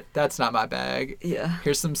 nah, that's not my bag. Yeah.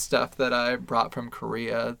 Here's some stuff that I brought from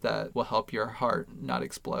Korea that will help your heart not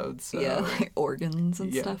explode. So, yeah, like organs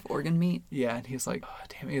and stuff, organ meat. Yeah, and he's like, oh,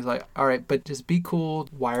 damn it. He's like, all right, but just be cool.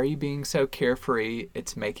 Why are you being so carefree?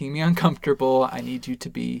 It's making me uncomfortable. I need you to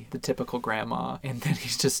be the typical grandma. And then he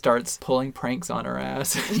just starts pulling pranks on her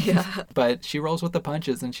ass. Yeah. But she rolls with the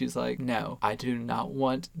punches and she's like, no, I do not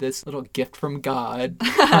want this little gift from God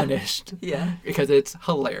punished. Yeah. Because it's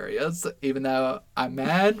hilarious, even though I'm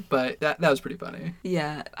mad, but that was pretty funny.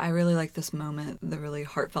 Yeah, I really like this moment, the really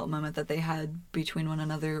heartfelt moment that they had between one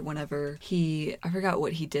another whenever I forgot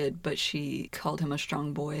what he did, but she called him a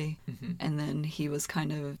strong boy. Mm-hmm. And then he was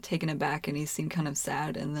kind of taken aback and he seemed kind of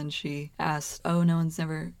sad. And then she asked, oh, no one's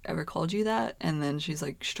never ever called you that? And then she's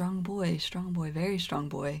like, strong boy, very strong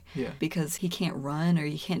boy. Yeah. Because he can't run or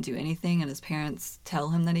he can't do anything. And his parents tell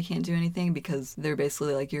him that he can't do anything because they're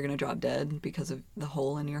basically like, you're going to drop dead because of the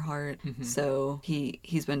hole in your heart. Mm-hmm. So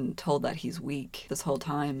he's been told that he's weak this whole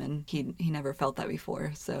time and he never felt that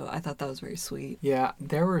before. So I thought that was very sweet. Yeah,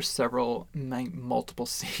 there were several, multiple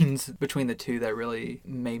scenes between the two that really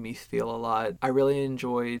made me feel a lot. I really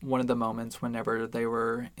enjoyed one of the moments whenever they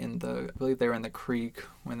were in the creek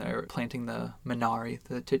when they were planting the Minari,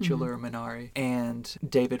 the titular Minari, and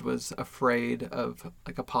David was afraid of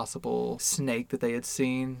like a possible snake that they had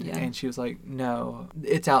seen, and she was like, no,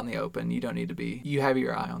 it's out in the open. You don't need to be. You have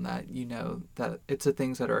your eye on that. You know that it's the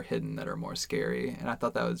things that are hidden that are more scary, and I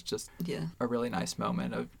thought that was just a really nice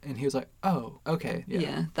moment and he was like, oh, okay.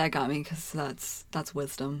 Yeah, that got me because that's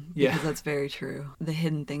wisdom. Yeah. Because that's very true. The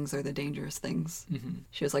hidden things are the dangerous things. Mm-hmm.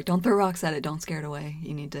 She was like, don't throw rocks at it. Don't scare it away.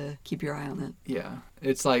 You need to keep your eye on it. Yeah.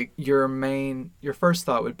 It's like your first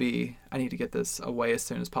thought would be, I need to get this away as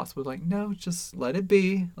soon as possible. Like, no, just let it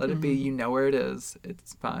be. Let it be. You know where it is.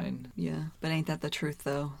 It's fine. Yeah. But ain't that the truth,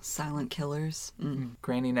 though? Silent killers.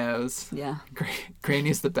 Granny knows. Yeah.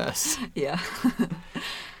 Granny's the best. Yeah.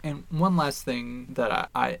 And one last thing that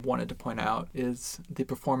I wanted to point out is the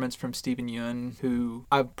performance from Steven Yeun, who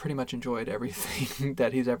I've pretty much enjoyed everything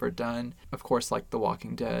that he's ever done. Of course, like The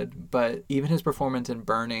Walking Dead, but even his performance in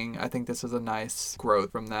Burning, I think this is a nice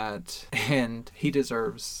growth from that. And he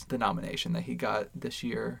deserves the nomination that he got this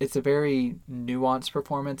year. It's a very nuanced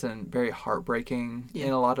performance and very heartbreaking in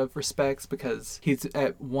a lot of respects because he's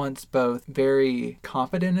at once both very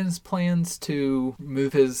confident in his plans to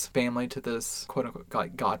move his family to this quote-unquote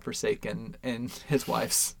like godforsaken in his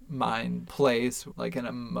wife's mind place, like in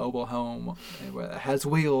a mobile home that has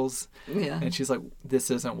wheels. Yeah. And she's like,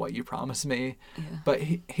 this isn't what you promised me. Yeah. But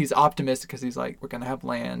he's optimistic because he's like, we're going to have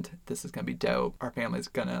land. This is going to be dope. Our family's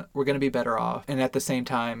we're going to be better off. And at the same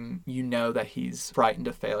time, you know that he's frightened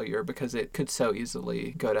of failure because it could so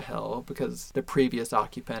easily go to hell because the previous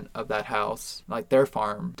occupant of that house, like their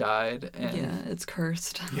farm died. And yeah, it's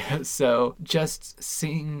cursed. Yeah. So just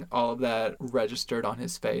seeing all of that registered on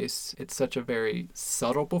his face, it's such a very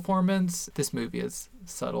subtle performance. This movie is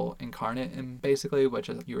subtle incarnate and basically, which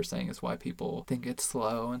you were saying is why people think it's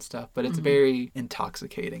slow and stuff, but it's very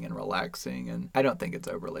intoxicating and relaxing, and I don't think it's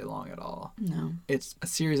overly long at all. No. It's a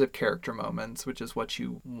series of character moments, which is what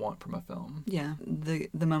you want from a film. Yeah,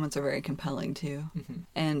 the moments are very compelling too.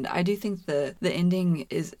 And I do think the ending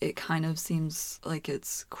it kind of seems like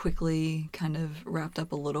it's quickly kind of wrapped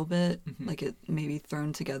up a little bit, like it may be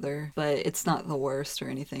thrown together, but it's not the worst or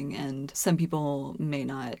anything, and some people may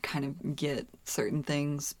not kind of get certain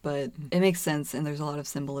things, but it makes sense, and there's a lot of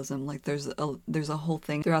symbolism. Like there's a whole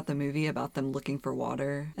thing throughout the movie about them looking for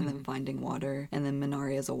water and then finding water, and then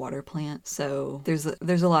Minari is a water plant. So there's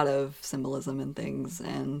a lot of symbolism and things,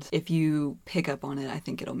 and if you pick up on it, I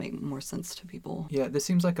think it'll make more sense to people. Yeah, this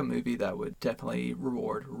seems like a movie that would definitely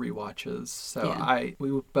reward rewatches. So yeah.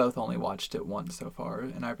 We both only watched it once so far,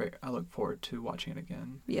 and I look forward to watching it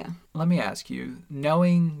again. Yeah. Let me ask you,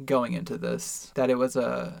 knowing going into this that it was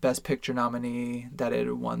a Best Picture nominee, that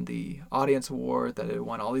it won the Audience Award, that it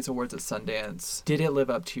won all these awards at Sundance, did it live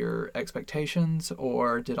up to your expectations,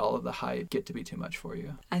 or did all of the hype get to be too much for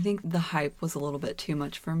you? I think the hype was a little bit too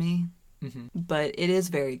much for me. But it is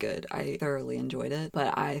very good. I thoroughly enjoyed it,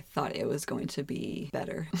 but I thought it was going to be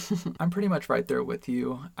better. I'm pretty much right there with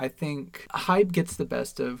you. I think hype gets the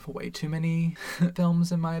best of way too many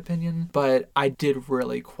films, in my opinion, but I did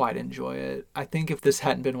really quite enjoy it. I think if this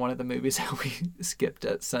hadn't been one of the movies that we skipped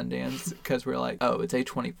at Sundance, because we're like, oh, it's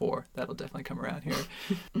A24, that'll definitely come around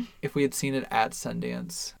here. If we had seen it at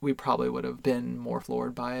Sundance, we probably would have been more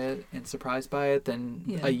floored by it and surprised by it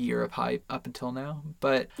than a year of hype up until now.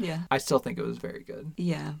 But I still think it was very good.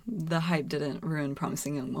 Yeah, the hype didn't ruin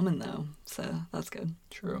Promising Young Woman, though, so that's good.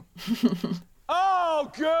 True.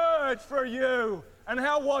 Oh, good for you! And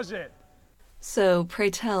how was it? So,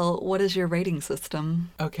 pray tell, what is your rating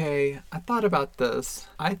system? Okay, I thought about this.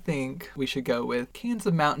 I think we should go with cans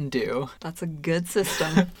of Mountain Dew. That's a good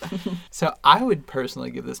system. So I would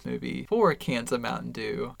personally give this movie 4 cans of Mountain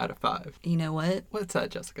Dew out of 5. You know what? What's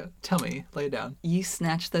that, Jessica? Tell me. Lay it down. You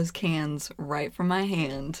snatched those cans right from my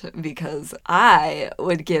hand because I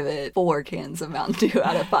would give it 4 cans of Mountain Dew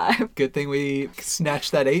out of 5. Good thing we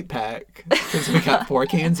snatched that 8-pack because we got 4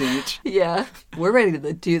 cans each. Yeah, we're ready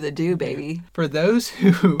to do the do, baby. For those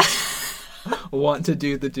who want to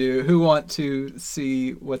do the do, who want to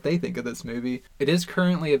see what they think of this movie, it is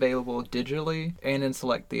currently available digitally and in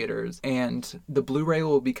select theaters, and the Blu-ray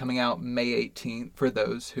will be coming out May 18th for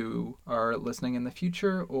those who are listening in the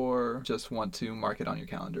future or just want to mark it on your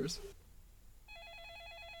calendars.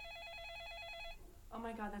 Oh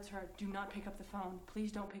my God, that's her. Do not pick up the phone.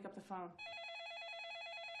 Please don't pick up the phone.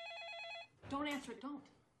 Don't answer it, don't.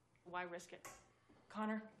 Why risk it?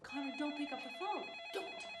 Connor, don't pick up the phone. Don't.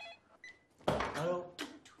 Hello.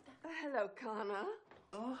 Hello, Connor.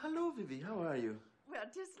 Oh, hello, Vivi. How are you? Well,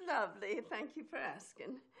 just lovely. Thank you for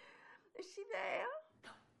asking. Is she there?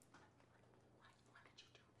 No. Why did you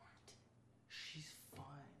do that? She's fine.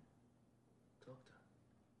 Doctor.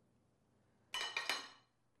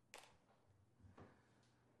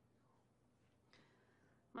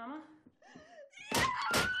 Mama?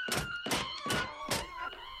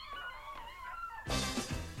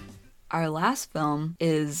 Our last film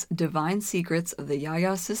is Divine Secrets of the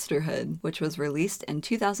Yaya Sisterhood, which was released in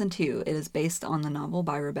 2002. It is based on the novel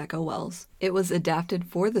by Rebecca Wells. It was adapted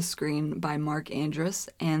for the screen by Mark Andrus,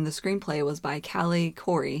 and the screenplay was by Callie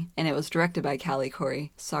Corey, and it was directed by Callie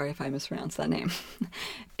Corey. Sorry if I mispronounced that name.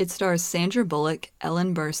 It stars Sandra Bullock,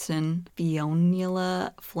 Ellen Burstyn,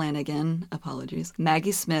 Fionnuala Flanagan, apologies,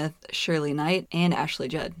 Maggie Smith, Shirley Knight, and Ashley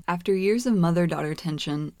Judd. After years of mother-daughter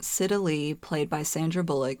tension, Sida Lee, played by Sandra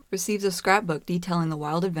Bullock, receives a scrapbook detailing the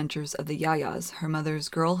wild adventures of the Yayas, her mother's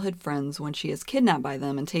girlhood friends, when she is kidnapped by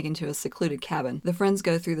them and taken to a secluded cabin. The friends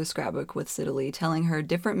go through the scrapbook with Sida Lee, telling her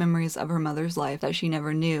different memories of her mother's life that she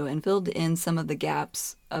never knew, and filled in some of the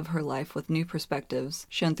gaps of her life with new perspectives,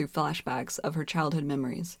 shown through flashbacks of her childhood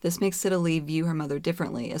memories. This makes Sida Lee view her mother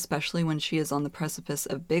differently, especially when she is on the precipice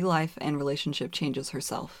of big life and relationship changes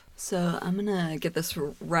herself. So I'm gonna get this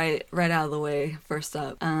right out of the way first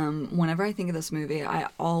up. Whenever I think of this movie, I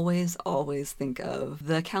always think of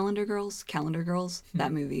the Calendar Girls,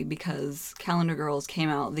 that movie, because Calendar Girls came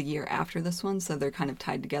out the year after this one, so they're kind of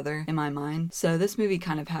tied together in my mind. So this movie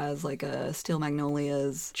kind of has like a Steel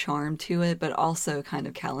Magnolias charm to it, but also kind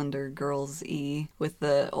of Calendar Girls-y with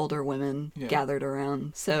the older women gathered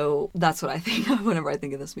around. So that's what I think of whenever I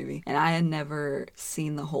think of this movie. And I had never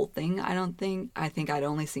seen the whole thing, I don't think. I think I'd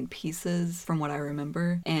only seen pieces from what I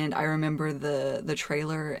remember. And I remember the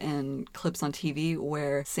trailer and clips on TV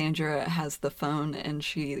where Sandra has the phone and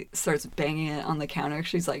she starts banging it on the counter.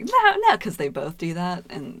 She's like, no, because they both do that.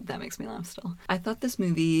 And that makes me laugh still. I thought this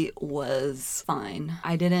movie was fine.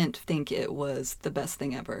 I didn't think it was the best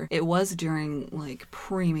thing ever. It was during like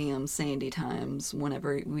premium Sandy times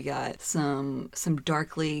whenever we got some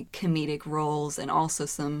darkly comedic roles and also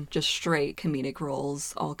some just straight comedic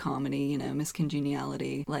roles, all comedy, you know, Miss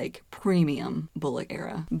Congeniality, like premium Bullock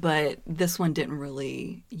era. But this one didn't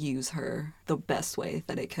really use her the best way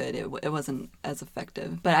that it could. It wasn't as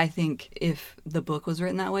effective. But I think if the book was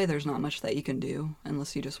written that way, there's not much that you can do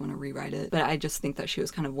unless you just want to rewrite it. But I just think that she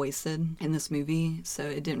was kind of wasted in this movie, so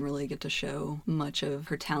it didn't really get to show much of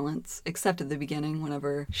her talents, except at the beginning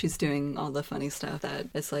whenever she's doing all the funny stuff that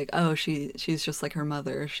it's like, oh, she's just like her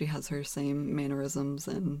mother. She has her same mannerisms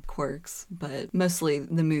and quirks. But mostly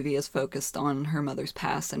the movie is focused on her mother's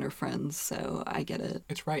past and her friends, so I get it.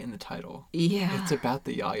 It's right in the title. Yeah. It's about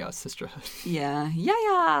the Yaya sisterhood. Yeah.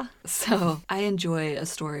 So I enjoy a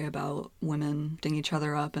story about women lifting each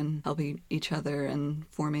other up and helping each other and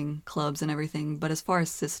forming clubs and everything. But as far as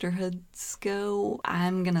sisterhoods go,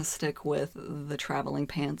 I'm gonna stick with the Traveling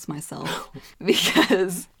Pants myself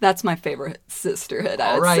because that's my favorite sisterhood,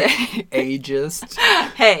 I would say. Ageist.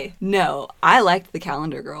 Hey, no, I liked the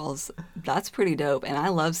Calendar Girls. That's pretty dope, and I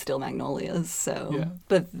love Steel Magnolias, so... Yeah.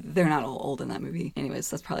 But they're not all old in that movie. Anyways,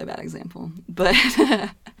 that's probably a bad example. But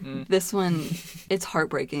this one, it's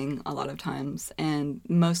heartbreaking a lot of times, and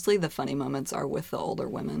mostly the funny moments are with the older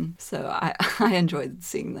women, so I enjoyed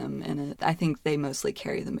seeing them in it. I think they mostly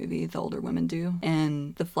carry the movie, the older women do,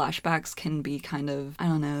 and the flashbacks can be kind of, I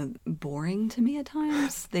don't know, boring to me at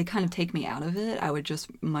times. They kind of take me out of it. I would just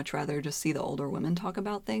much rather just see the older women talk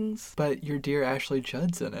about things. But your dear Ashley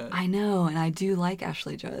Judd's in it. I know, and I do like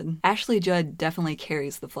Ashley Judd. Ashley Judd definitely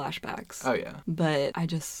carries the flashbacks. Oh, yeah. But I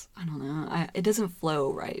don't know. It doesn't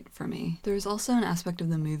flow right. right for me. There's also an aspect of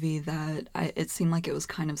the movie that it seemed like it was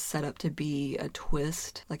kind of set up to be a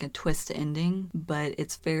twist, like a twist ending, but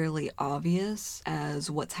it's fairly obvious as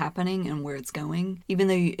what's happening and where it's going. Even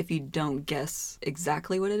though if you don't guess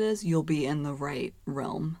exactly what it is, you'll be in the right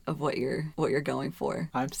realm of what you're going for.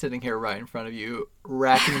 I'm sitting here right in front of you,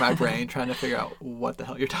 racking my brain, trying to figure out what the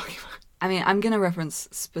hell you're talking about. I mean, I'm going to reference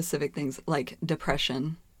specific things like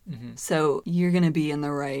depression. Mm-hmm. So you're going to be in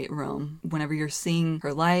the right realm. Whenever you're seeing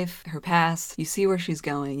her life, her past, you see where she's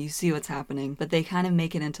going, you see what's happening, but they kind of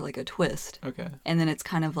make it into like a twist. Okay. And then it's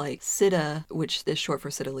kind of like Sita, which is short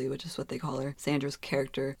for Sita Lee, which is what they call her, Sandra's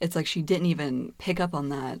character. It's like she didn't even pick up on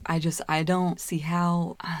that. I don't see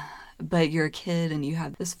how... But you're a kid and you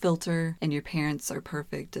have this filter and your parents are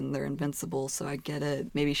perfect and they're invincible, so I get it.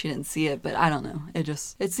 Maybe she didn't see it, but I don't know.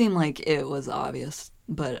 It seemed like it was obvious.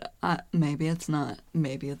 But maybe it's not.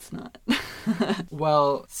 Maybe it's not.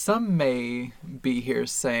 Well, some may be here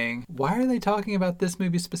saying, why are they talking about this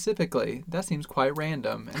movie specifically? That seems quite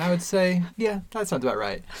random. And I would say, yeah, that sounds about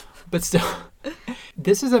right. But still,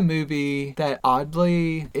 this is a movie that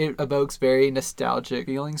oddly, it evokes very nostalgic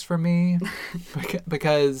feelings for me.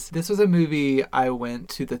 Because this was a movie I went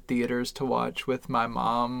to the theaters to watch with my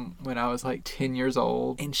mom when I was like 10 years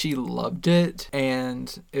old. And she loved it.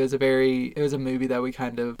 And it was a movie that we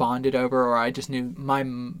kind of bonded over, or I just knew my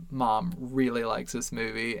mom really likes this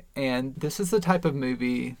movie. And this is the type of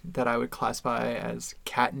movie that I would classify as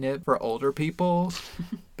catnip for older people.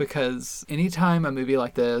 Because anytime a movie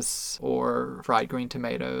like this, or Fried Green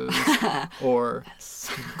Tomatoes, or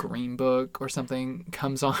Green Book, or something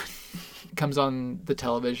comes on the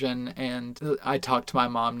television, and I talk to my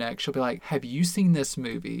mom next, she'll be like, have you seen this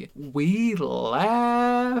movie? We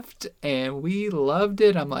laughed, and we loved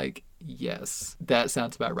it. I'm like, yes, that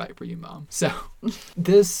sounds about right for you, Mom. So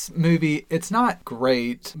this movie, it's not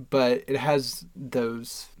great, but it has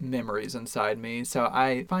those memories inside me. So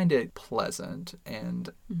I find it pleasant, and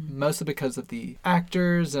mostly because of the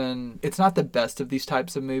actors, and it's not the best of these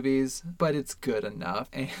types of movies, but it's good enough.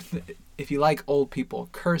 And if you like old people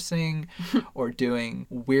cursing or doing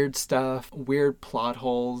weird stuff, weird plot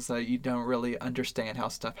holes that you don't really understand how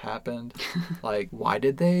stuff happened, like why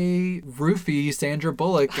did they roofie Sandra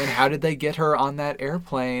Bullock and how did they get her on that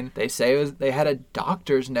airplane? They say they had a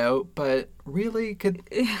doctor's note, but really,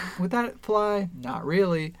 would that fly? Not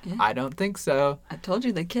really. Yeah. I don't think so. I told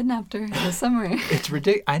you they kidnapped her in the summer. It's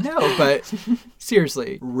ridiculous. I know, but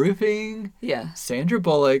seriously, roofing Sandra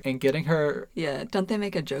Bullock and getting her... Yeah, don't they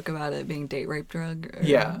make a joke about it being date rape drug? Or...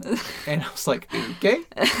 Yeah. And I was like, okay.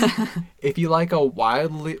 If you like a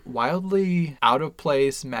wildly out of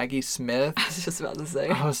place Maggie Smith... I was just about to say.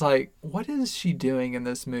 I was like, what is she doing in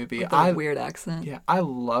this movie? With that weird accent. Yeah, I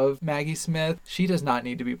love Maggie Smith. She does not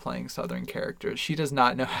need to be playing Southern characters. She does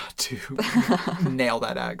not know how to nail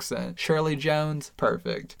that accent. Shirley Jones,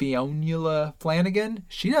 perfect. Fionnuala Flanagan,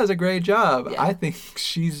 she does a great job. Yeah. I think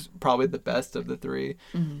she's probably the best of the three,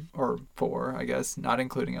 or four, I guess, not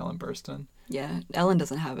including Ellen Burstyn. Yeah, Ellen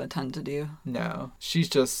doesn't have a ton to do. No, she's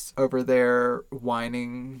just over there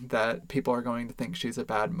whining that people are going to think she's a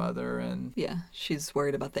bad mother, and... Yeah, she's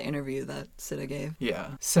worried about the interview that Sita gave.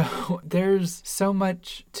 Yeah, so there's so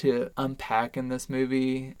much to unpack in this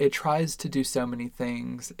movie. It tries to do so many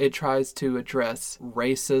things. It tries to address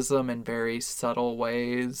racism in very subtle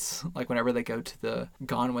ways, like whenever they go to the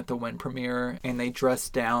Gone with the Wind premiere, and they dress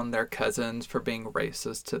down their cousins for being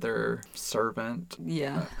racist to their servant.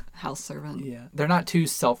 Yeah, house servant. Yeah, they're not too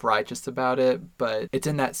self-righteous about it, but it's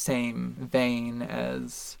in that same vein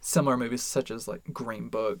as similar movies such as like Green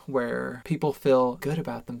Book, where people feel good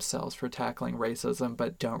about themselves for tackling racism,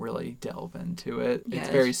 but don't really delve into it. Yeah, it's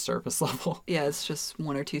very surface level. Yeah, it's just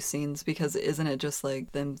one or two scenes, because isn't it just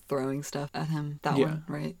like them throwing stuff at him? That one,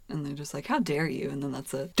 right? And they're just like, how dare you? And then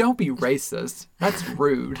that's it. Don't be racist. That's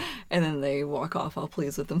rude. And then they walk off all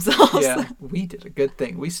pleased with themselves. Yeah, we did a good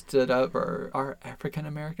thing. We stood up for our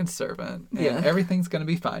African-American servant. And everything's going to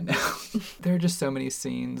be fine now. There are just so many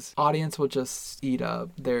scenes. Audience will just eat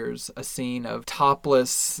up. There's a scene of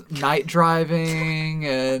topless night driving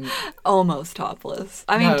and... Almost topless.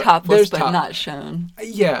 I mean, topless, but not shown.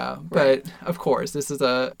 Yeah, but of course, this is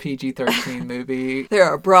a PG-13 movie. There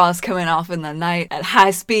are bras coming off in the night at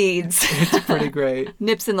high speeds. It's pretty great.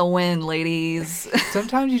 Nips in the wind, ladies.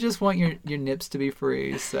 Sometimes you just want your nips to be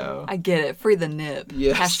free, so... I get it. Free the nip.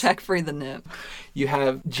 Yes. Hashtag free the nip. You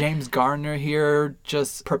have James Garner Garner here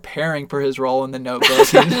just preparing for his role in The Notebook.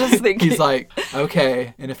 He's like,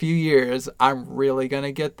 okay, in a few years, I'm really going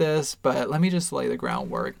to get this, but let me just lay the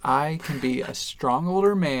groundwork. I can be a strong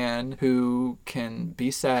older man who can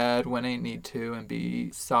be sad when I need to and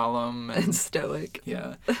be solemn and stoic.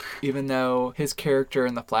 Yeah. Even though his character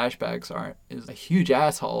in the flashbacks is a huge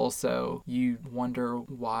asshole, so you wonder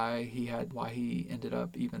why he ended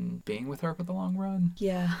up even being with her for the long run.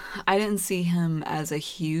 Yeah. I didn't see him as a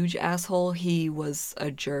huge asshole. He was a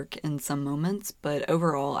jerk in some moments, but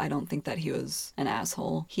overall I don't think that he was an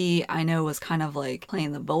asshole. He, I know, was kind of like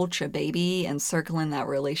playing the vulture baby and circling that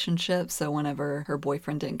relationship, so whenever her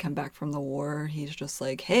boyfriend didn't come back from the war, he's just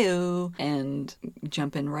like, hey-o, and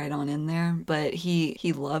jumping right on in there. But he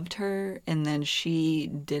loved her, and then she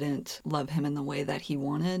didn't love him in the way that he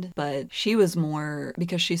wanted, but she was more,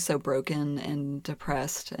 because she's so broken and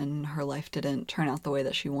depressed and her life didn't turn out the way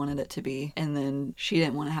that she wanted it to be, and then she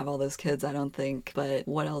didn't want to have all those kids, I don't think, but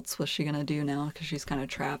what else was she gonna do now, because she's kind of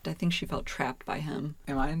trapped. I think she felt trapped by him.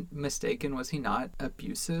 Am I mistaken? Was he not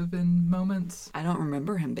abusive in moments? I don't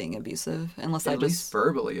remember him being abusive, unless at least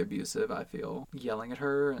verbally abusive, I feel. Yelling at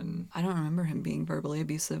her and... I don't remember him being verbally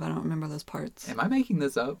abusive. I don't remember those parts. Am I making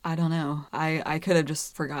this up? I don't know. I could have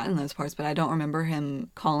just forgotten those parts, but I don't remember him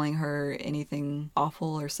calling her anything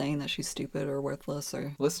awful or saying that she's stupid or worthless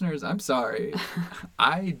or... Listeners, I'm sorry.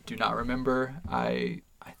 I do not remember. I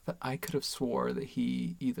could have swore that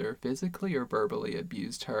he either physically or verbally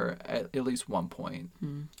abused her at least one point.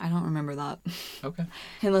 I don't remember that. Okay.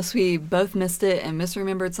 Unless we both missed it and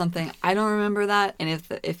misremembered something, I don't remember that. And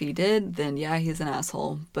if he did, then yeah, he's an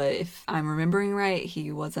asshole. But if I'm remembering right,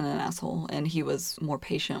 he wasn't an asshole, and he was more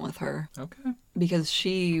patient with her. Okay. Because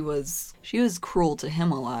she was cruel to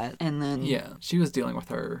him a lot, and then... Yeah, she was dealing with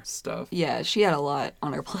her stuff. Yeah, she had a lot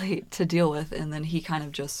on her plate to deal with, and then he kind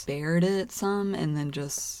of just bared it some, and then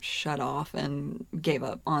just shut off and gave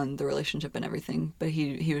up on the relationship and everything. But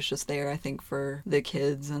he was just there, I think, for the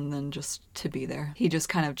kids, and then just to be there. He just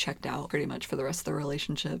kind of checked out pretty much for the rest of the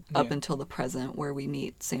relationship, up until the present, where we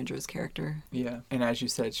meet Sandra's character. Yeah, and as you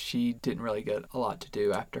said, she didn't really get a lot to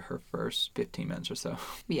do after her first 15 minutes or so.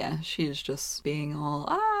 Yeah, she is just being all,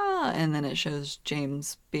 and then it shows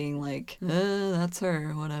James being like, that's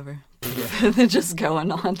her, whatever. Yeah. And then just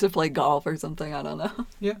going on to play golf or something, I don't know.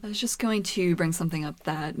 Yeah. I was just going to bring something up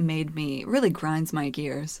that really grinds my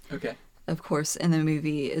gears. Okay. Of course, in the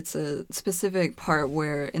movie, it's a specific part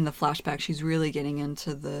where in the flashback, she's really getting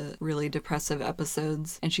into the really depressive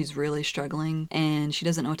episodes, and she's really struggling, and she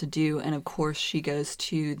doesn't know what to do, and of course, she goes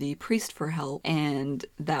to the priest for help, and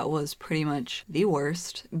that was pretty much the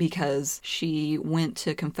worst, because she went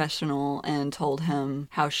to confessional and told him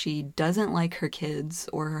how she doesn't like her kids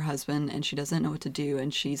or her husband, and she doesn't know what to do,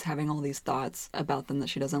 and she's having all these thoughts about them that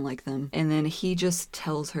she doesn't like them, and then he just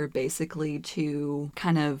tells her basically to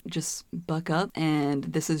kind of just buck up, and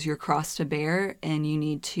this is your cross to bear, and you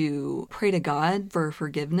need to pray to God for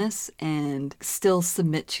forgiveness and still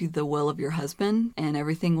submit to the will of your husband, and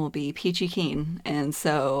everything will be peachy keen. And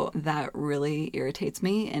so that really irritates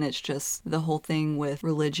me, and it's just the whole thing with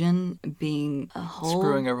religion being a whole...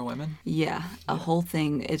 Screwing over women? Yeah, a whole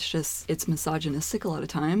thing. It's misogynistic a lot of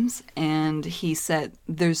times, and he said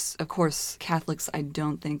there's, of course, Catholics I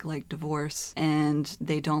don't think like divorce, and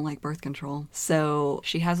they don't like birth control. So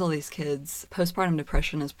she has all these kids. Postpartum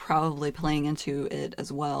depression is probably playing into it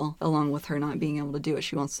as well, along with her not being able to do what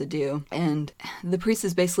she wants to do. And the priest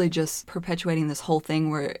is basically just perpetuating this whole thing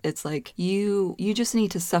where it's like, you just need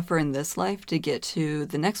to suffer in this life to get to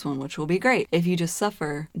the next one, which will be great. If you just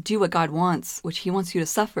suffer, do what God wants, which he wants you to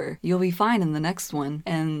suffer, you'll be fine in the next one.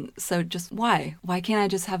 And so just why can't I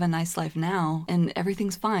just have a nice life now and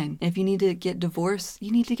everything's fine? If you need to get divorced,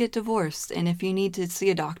 you need to get divorced. And if you need to see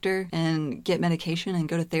a doctor and get medication and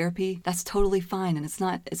go to therapy, that's totally fine, and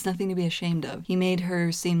it's nothing to be ashamed of. He made her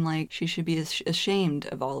seem like she should be ashamed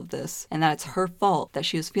of all of this, and that it's her fault that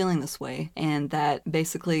she was feeling this way, and that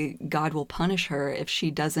basically God will punish her if she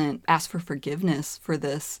doesn't ask for forgiveness for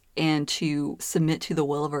this and to submit to the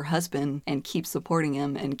will of her husband and keep supporting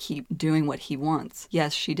him and keep doing what he wants.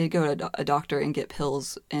 Yes, she did go to a doctor and get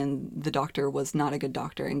pills, and the doctor was not a good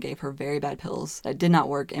doctor and gave her very bad pills that did not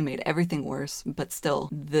work and made everything worse, but still,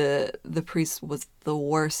 the priest was the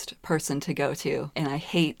worst person to go to, and I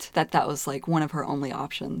hate that was like one of her only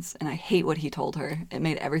options, and I hate what he told her. It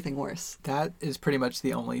made everything worse. That is pretty much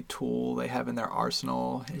the only tool they have in their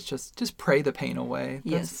arsenal. It's just pray the pain away.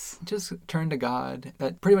 Yes. Just turn to God.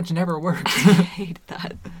 That pretty much never works. I hate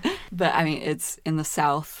that. But I mean, it's in the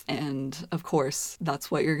South, and of course,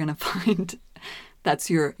 that's what you're going to find. That's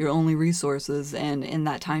your only resources, and in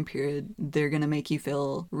that time period, they're going to make you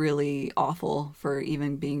feel really awful for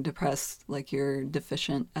even being depressed, like you're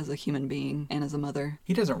deficient as a human being and as a mother.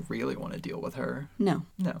 He doesn't really want to deal with her. No.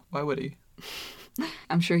 No, why would he?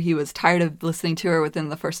 I'm sure he was tired of listening to her within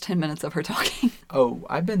the first 10 minutes of her talking. Oh,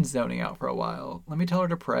 I've been zoning out for a while. Let me tell her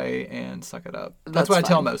to pray and suck it up. That's what fine. I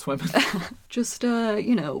tell most women. Just,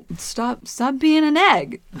 stop being an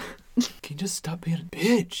egg. Can you just stop being a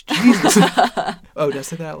bitch? Jesus. Oh, did I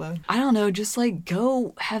say that out loud? I don't know. Just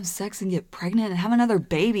go have sex and get pregnant and have another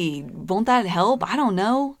baby. Won't that help? I don't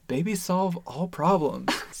know. Babies solve all problems.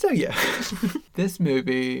 So yeah, this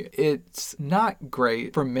movie, it's not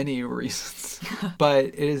great for many reasons, but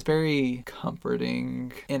it is very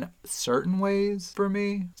comforting in certain ways for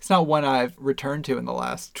me. It's not one I've returned to in the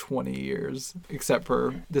last 20 years, except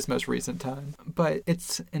for this most recent time, but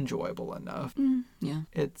it's enjoyable enough. Yeah.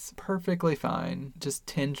 It's perfectly fine, just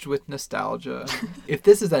tinged with nostalgia. If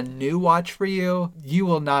this is a new watch for you, you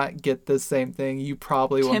will not get the same thing. You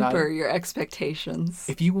probably will not. Temper your expectations.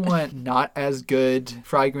 If you want not as good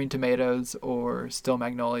fried green tomatoes or Still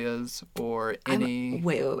Magnolias or any...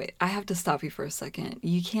 Wait. I have to stop you for a second.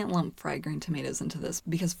 You can't lump fried green tomatoes into this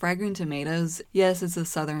because fried green tomatoes, yes, it's the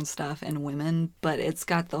Southern stuff and women, but it's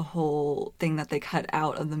got the whole thing that they cut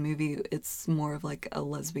out of the movie. It's more of like a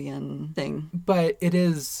lesbian thing. But it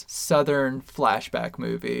is Southern flashback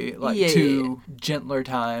movie, to gentler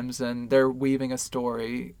times, and they're weaving a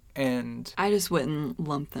story. And I just wouldn't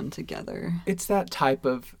lump them together. It's that type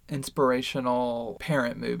of inspirational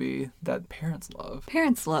parent movie that parents love.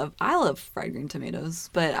 I love fried green tomatoes,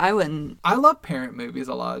 but I wouldn't. I love parent movies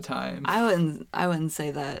a lot of times. I wouldn't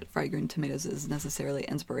say that fried green tomatoes is necessarily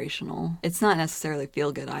inspirational. It's not necessarily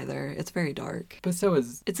feel good either. It's very dark. But so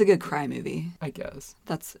is... It's a good cry movie. I guess.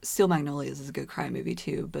 That's Steel Magnolias is a good cry movie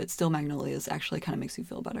too, but Steel Magnolias actually kind of makes you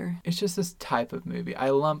feel better. It's just this type of movie. I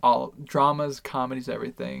lump all dramas, comedies,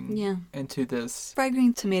 everything. Yeah. Into this. Fried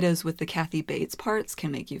green tomatoes with the Kathy Bates parts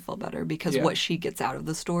can make you feel better because what she gets out of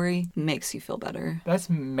the story makes you feel better. That's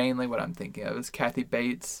mainly what I'm thinking of, is Kathy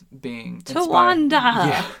Bates being Tawanda!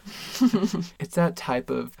 Yeah. It's that type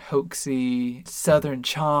of hoaxy Southern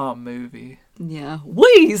charm movie. Yeah.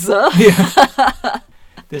 Weezer! Yeah.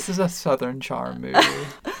 This is a Southern charm movie,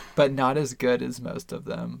 but not as good as most of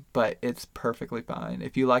them, but it's perfectly fine.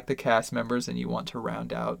 If you like the cast members and you want to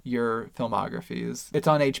round out your filmographies, it's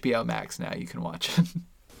on HBO Max now. You can watch it.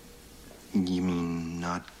 You mean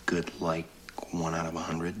not good like 1 out of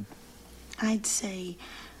 100? I'd say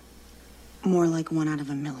more like 1 out of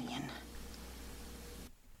 1,000,000.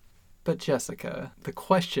 But Jessica, the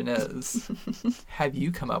question is, have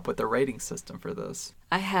you come up with a rating system for this?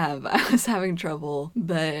 I have. I was having trouble,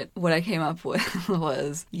 but what I came up with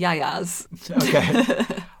was yayas.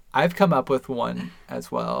 Okay. I've come up with one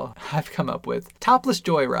as well. I've come up with topless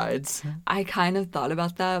joyrides. I kind of thought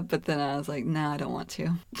about that, but then I was like, no, I don't want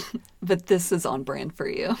to. But this is on brand for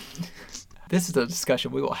you. This is a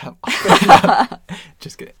discussion we will have.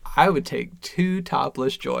 Just kidding. I would take 2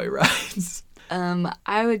 topless joyrides.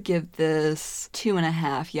 I would give this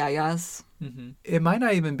 2.5 yayas. Mm-hmm. It might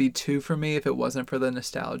not even be 2 for me if it wasn't for the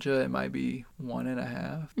nostalgia. It might be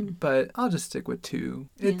 1.5, but I'll just stick with 2.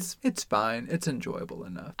 It's fine. It's enjoyable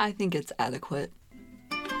enough. I think it's adequate.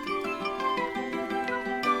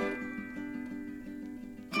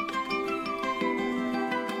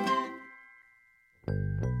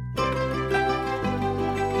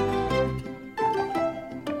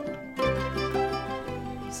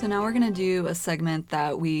 So now we're going to do a segment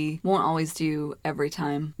that we won't always do every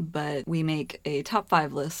time, but we make a top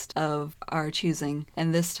 5 list of our choosing,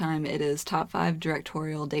 and this time it is top 5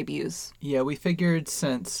 directorial debuts. Yeah, we figured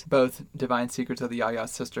since both Divine Secrets of the Yaya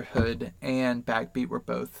Sisterhood and Backbeat were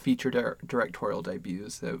both featured directorial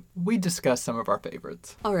debuts, so we discussed some of our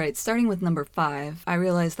favorites. All right, starting with number 5, I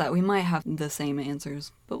realized that we might have the same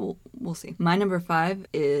answers, but we'll see. My number 5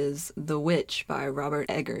 is The Witch by Robert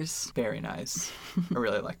Eggers. Very nice. I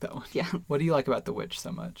really like that one. Yeah. What do you like about The Witch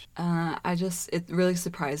so much? It really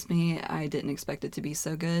surprised me. I didn't expect it to be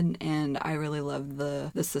so good, and I really loved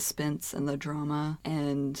the suspense and the drama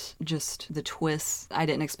and just the twists. I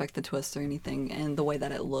didn't expect the twist or anything, and the way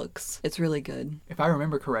that it looks. It's really good. If I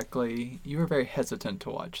remember correctly, you were very hesitant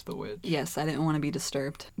to watch The Witch. Yes, I didn't want to be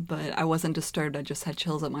disturbed, but I wasn't disturbed. I just had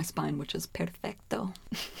chills up my spine, which is perfecto.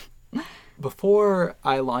 Before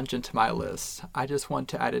I launch into my list, I just want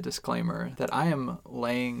to add a disclaimer that I am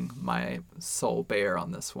laying my soul bare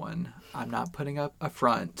on this one. I'm not putting up a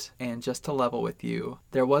front. And just to level with you,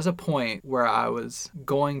 there was a point where I was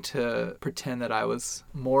going to pretend that I was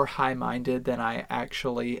more high-minded than I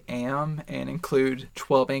actually am and include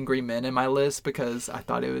 12 Angry Men in my list because I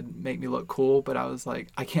thought it would make me look cool, but I was like,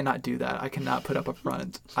 I cannot do that. I cannot put up a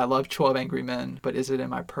front. I love 12 Angry Men, but is it in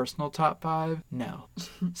my personal top 5? No.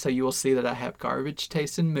 So you will see that I have garbage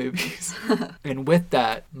taste in movies. And with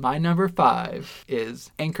that, my number 5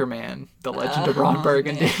 is Anchorman, The Legend of Ron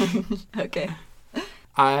Burgundy. Okay.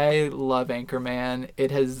 I love Anchorman.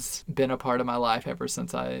 It has been a part of my life ever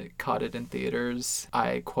since I caught it in theaters.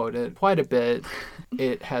 I quote it quite a bit.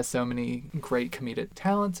 It has so many great comedic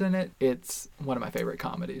talents in it. It's one of my favorite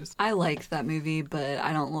comedies. I like that movie, but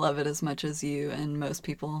I don't love it as much as you and most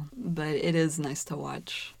people. But it is nice to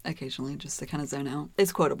watch occasionally just to kind of zone out.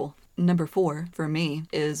 It's quotable. Number 4 for me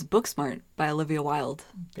is Booksmart by Olivia Wilde.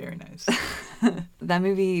 Very nice. That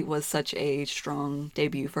movie was such a strong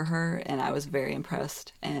debut for her, and I was very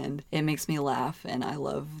impressed. And it makes me laugh, and I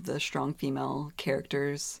love the strong female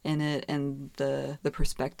characters in it and the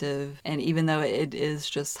perspective. And even though it is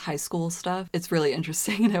just high school stuff, it's really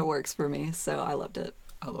interesting and it works for me, so I loved it.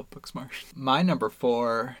 I love Booksmart. My number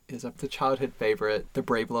 4 is up to childhood favorite, The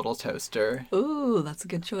Brave Little Toaster. Ooh, that's a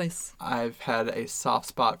good choice. I've had a soft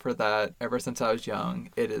spot for that ever since I was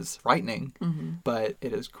young. It is frightening, but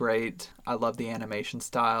it is great. I love the animation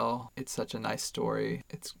style. It's such a nice story.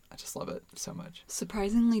 I just love it so much.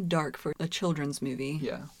 Surprisingly dark for a children's movie.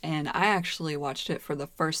 Yeah. And I actually watched it for the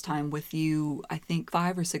first time with you, I think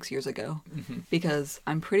 5 or 6 years ago. Because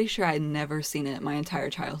I'm pretty sure I'd never seen it my entire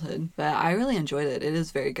childhood. But I really enjoyed it. It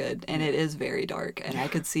is very good. And it is very dark. And I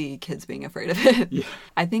could see kids being afraid of it. Yeah.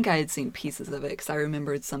 I think I had seen pieces of it because I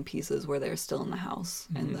remembered some pieces where they're still in the house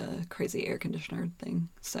and the crazy air conditioner thing.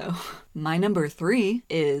 So my number 3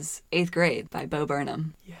 is 8th Grade by Bo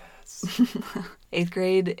Burnham. Yes. 8th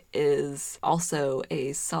Grade is also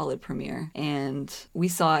a solid premiere, and we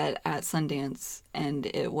saw it at Sundance, and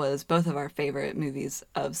it was both of our favorite movies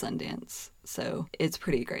of Sundance. So it's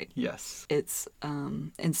pretty great. Yes. It's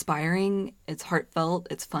inspiring, it's heartfelt,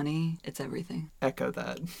 it's funny, it's everything. Echo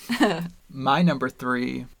that. My number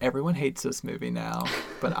 3, everyone hates this movie now,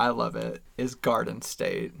 but I love it, is Garden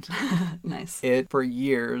State. Nice. It, for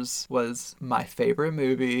years, was my favorite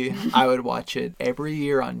movie. I would watch it every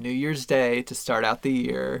year on New Year's Day to start out the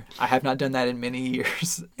year. I have not done that in many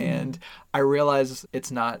years, and I realize it's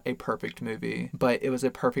not a perfect movie, but it was a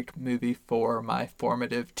perfect movie for my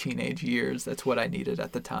formative teenage years. That's what I needed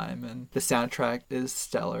at the time, and the soundtrack is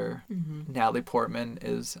stellar. Natalie Portman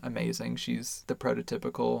is amazing. She's the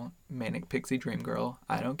prototypical manic pixie dream girl.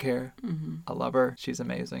 I don't care. I love her. She's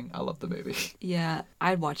amazing. I love the movie. Yeah,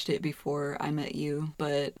 I'd watched it before I met you,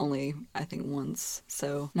 but only, I think, once,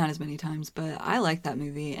 so not as many times. But I like that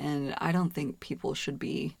movie, and I don't think people should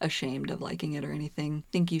be ashamed of liking it or anything.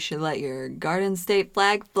 I think you should let your Garden State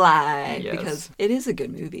flag fly, because it is a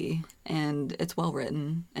good movie, and it's well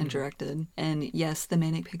written and directed. And yes, the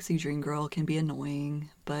manic pixie dream girl can be annoying,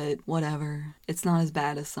 but whatever. It's not as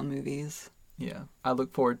bad as some movies. Yeah, I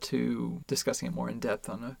look forward to discussing it more in depth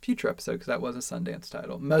on a future episode because that was a Sundance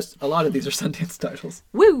title. A lot of these are Sundance titles.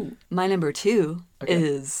 Woo! My number 2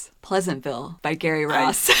 is Pleasantville by Gary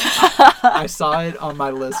Ross. I saw it on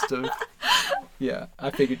my list of... Yeah, I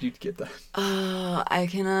figured you'd get that. I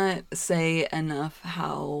cannot say enough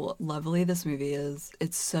how lovely this movie is.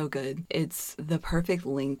 It's so good. It's the perfect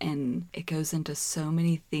length, and it goes into so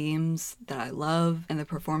many themes that I love. And the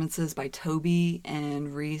performances by Toby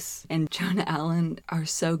and Reese and Jonah Allen are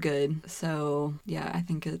so good. So, yeah, I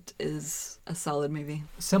think it is a solid movie.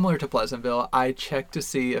 Similar to Pleasantville, I checked to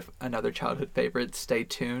see if another childhood favorite, Stay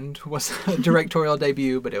Tuned, was a directorial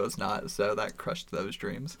debut, but it was not, so that crushed those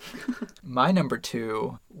dreams. My number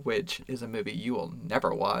 2, which is a movie you will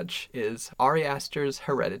never watch, is Ari Aster's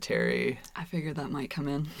Hereditary. I figured that might come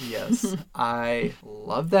in. Yes. I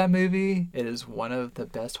love that movie. It is one of the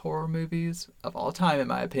best horror movies of all time, in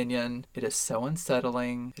my opinion. It is so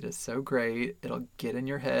unsettling. It is so great. It'll get in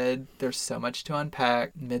your head. There's so much to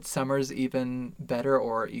unpack. Midsummer's even better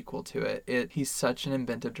or equal to it. He's such an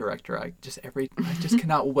inventive director. I just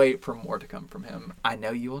cannot wait for more to come from him. I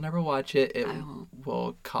know you will never watch it. It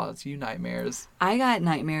will cause you nightmares. I got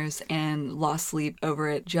nightmares and lost sleep over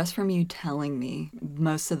it just from you telling me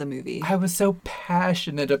most of the movie. I was so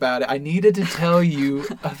passionate about it. I needed to tell you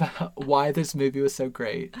about why this movie was so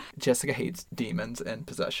great. Jessica hates demons and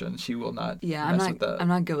possession. She will not mess with that. I'm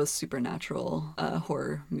not good with supernatural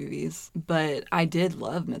horror movies, but I did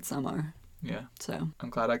love Midsommar. Yeah. So I'm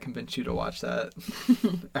glad I convinced you to watch that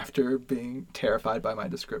after being terrified by my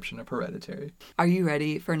description of Hereditary. Are you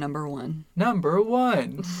ready for number 1? Number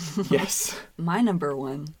 1. Yes. My number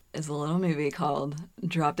 1 is a little movie called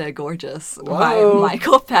Drop Dead Gorgeous Whoa. by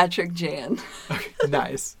Michael Patrick Jan. Okay,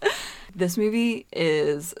 nice. This movie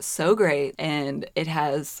is so great, and it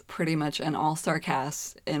has pretty much an all-star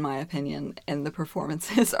cast, in my opinion, and the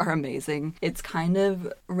performances are amazing. It's kind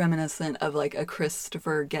of reminiscent of like a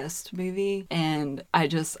Christopher Guest movie, and I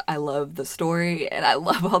love the story, and I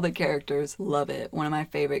love all the characters. Love it. One of my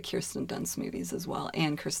favorite Kirsten Dunst movies as well,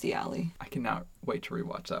 and Kirstie Alley. I cannot wait to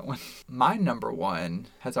rewatch that one. My number 1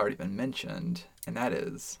 has already been mentioned, and that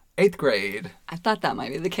is 8th Grade. I thought that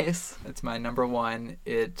might be the case. It's my number 1.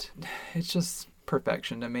 It's just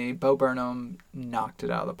perfection to me. Bo Burnham knocked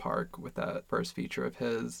it out of the park with that first feature of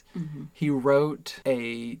his. Mm-hmm. He wrote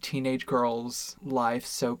a teenage girl's life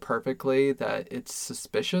so perfectly that it's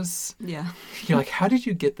suspicious. Yeah. You're like, how did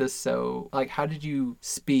you get this so... Like, how did you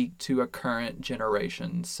speak to a current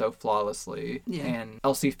generation so flawlessly? Yeah. And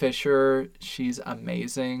Elsie Fisher, she's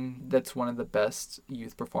amazing. That's one of the best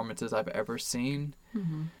youth performances I've ever seen.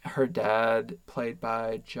 Mm-hmm. Her dad, played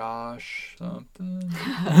by Josh something.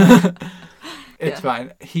 It's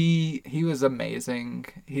fine. He was amazing.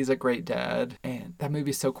 He's a great dad. And that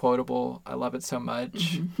movie's so quotable. I love it so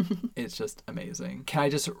much. Mm-hmm. It's just amazing. Can I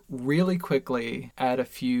just really quickly add a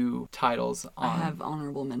few titles on? I have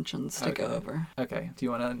honorable mentions to go over. Okay. Do you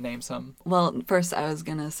want to name some? Well, first I was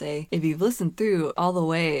going to say, if you've listened through all the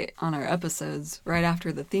way on our episodes, right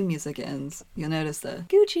after the theme music ends, you'll notice the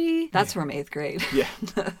Gucci. That's from 8th Grade. Yeah.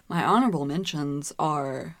 My honorable mentions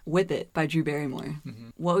are Whip It by Drew Barrymore. Mm-hmm.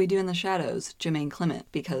 What We Do in the Shadows, Jermaine Clement,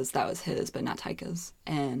 because that was his but not Taika's.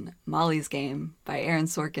 And Molly's Game by Aaron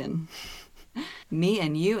Sorkin. Me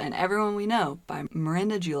and You and Everyone We Know by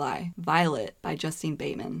Miranda July. Violet by Justine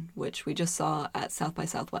Bateman, which we just saw at South by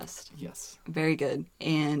Southwest. Yes. Very good.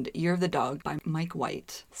 And Year of the Dog by Mike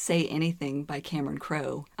White. Say Anything by Cameron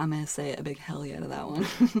Crowe. I'm going to say a big hell yeah to that one.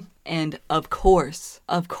 And of course,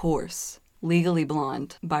 Legally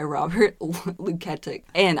Blonde by Robert Luketic.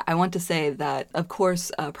 And I want to say that, of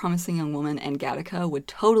course, Promising Young Woman and Gattaca would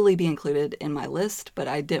totally be included in my list, but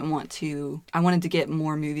I wanted to get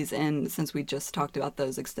more movies in since we just talked about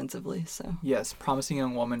those extensively, so. Yes, Promising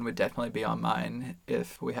Young Woman would definitely be on mine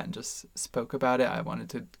if we hadn't just spoke about it. I wanted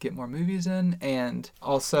to get more movies in, and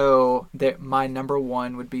also my number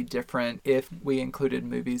 1 would be different if we included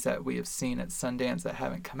movies that we have seen at Sundance that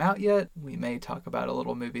haven't come out yet. We may talk about a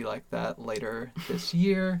little movie like that later this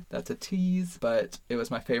year. That's a tease, but it was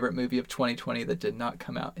my favorite movie of 2020 that did not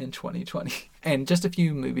come out in 2020. And just a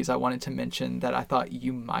few movies I wanted to mention that I thought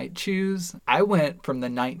you might choose. I went from the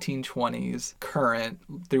 1920s current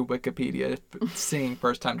through Wikipedia seeing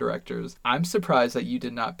first-time directors. I'm surprised that you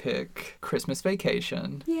did not pick Christmas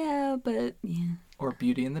Vacation. Yeah, but yeah. Or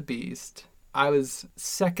Beauty and the Beast. I was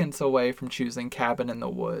seconds away from choosing Cabin in the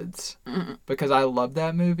Woods because I love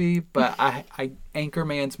that movie, but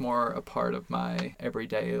Anchorman's more a part of my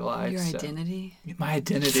everyday life. Your identity? My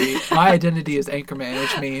identity is Anchorman,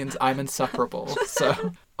 which means I'm insufferable.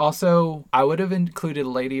 So also, I would have included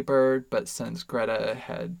Lady Bird, but since Greta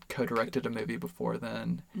had co-directed a movie before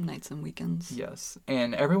then. Nights and Weekends. Yes.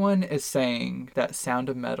 And everyone is saying that Sound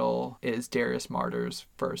of Metal is Darius Marder's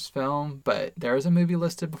first film, but there is a movie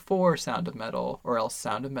listed before Sound of Metal, or else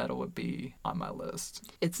Sound of Metal would be on my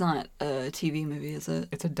list. It's not a TV movie, is it?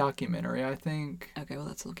 It's a documentary, I think. Okay, well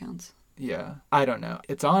that still counts. Yeah, I don't know.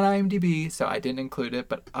 It's on IMDb, so I didn't include it,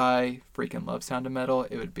 but I freaking love Sound of Metal.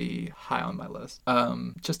 It would be high on my list.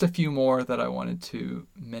 Just a few more that I wanted to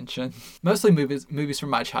mention. Mostly movies from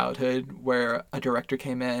my childhood where a director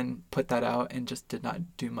came in, put that out, and just did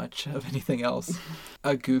not do much of anything else.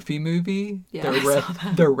 A Goofy movie. Yeah,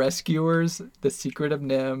 The Rescuers, The Secret of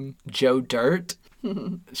Nim, Joe Dirt.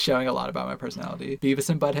 Showing a lot about my personality. Beavis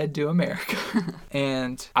and Butthead Do America.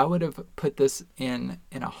 And I would have put this in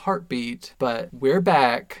a heartbeat, but We're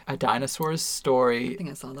Back, A Dinosaur's Story. I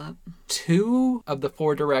think I saw that. 2 of the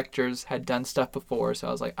 4 directors had done stuff before, so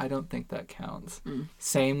I was like, I don't think that counts.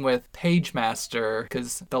 Same with Pagemaster,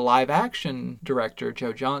 because the live action director,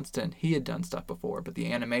 Joe Johnston, he had done stuff before, but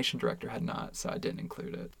the animation director had not, so I didn't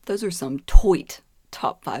include it. Those are some toit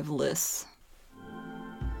top 5 lists.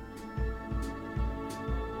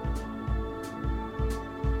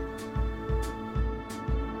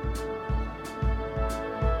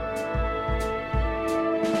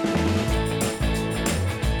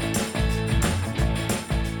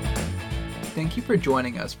 Thank you for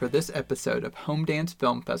joining us for this episode of Home Dance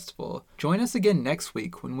Film Festival. Join us again next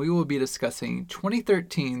week when we will be discussing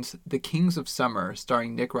 2013's The Kings of Summer,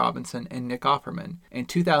 starring Nick Robinson and Nick Offerman, and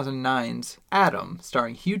 2009's Adam,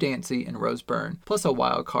 starring Hugh Dancy and Rose Byrne, plus a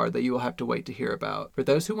wild card that you will have to wait to hear about. For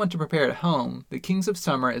those who want to prepare at home, The Kings of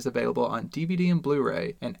Summer is available on DVD and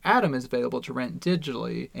Blu-ray, and Adam is available to rent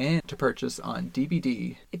digitally and to purchase on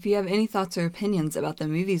DVD. If you have any thoughts or opinions about the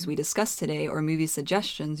movies we discussed today or movie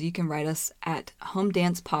suggestions, you can write us at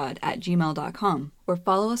homedancepod@gmail.com or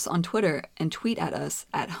follow us on Twitter and tweet at us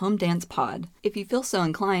at homedancepod. If you feel so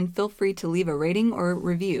inclined, feel free to leave a rating or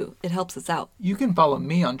review. It helps us out. You can follow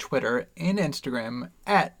me on Twitter and Instagram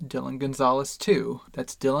at Dylan Gonzalez 2.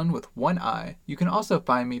 That's Dylan with one I. You can also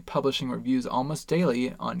find me publishing reviews almost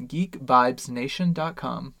daily on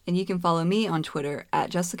geekvibesnation.com. And you can follow me on Twitter at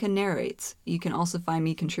Jessica Narrates. You can also find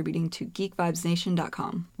me contributing to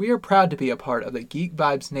geekvibesnation.com. We are proud to be a part of the Geek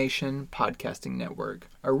Vibes Nation podcasting network.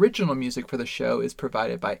 Original music for the show is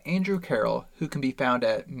provided by Andrew Carroll, who can be found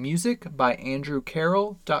at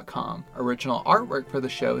musicbyandrewcarroll.com. Original artwork for the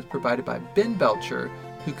show is provided by Ben Belcher,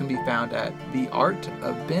 who can be found at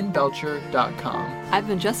theartofbenbelcher.com. I've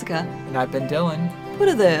been Jessica. And I've been Dylan. Put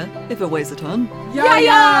it there if it weighs a ton.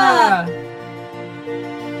 Yeah!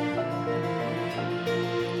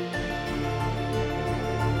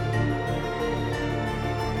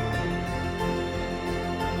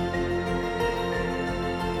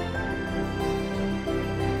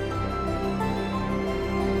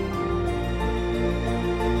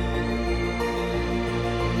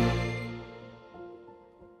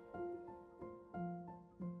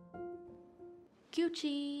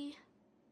 Gucci.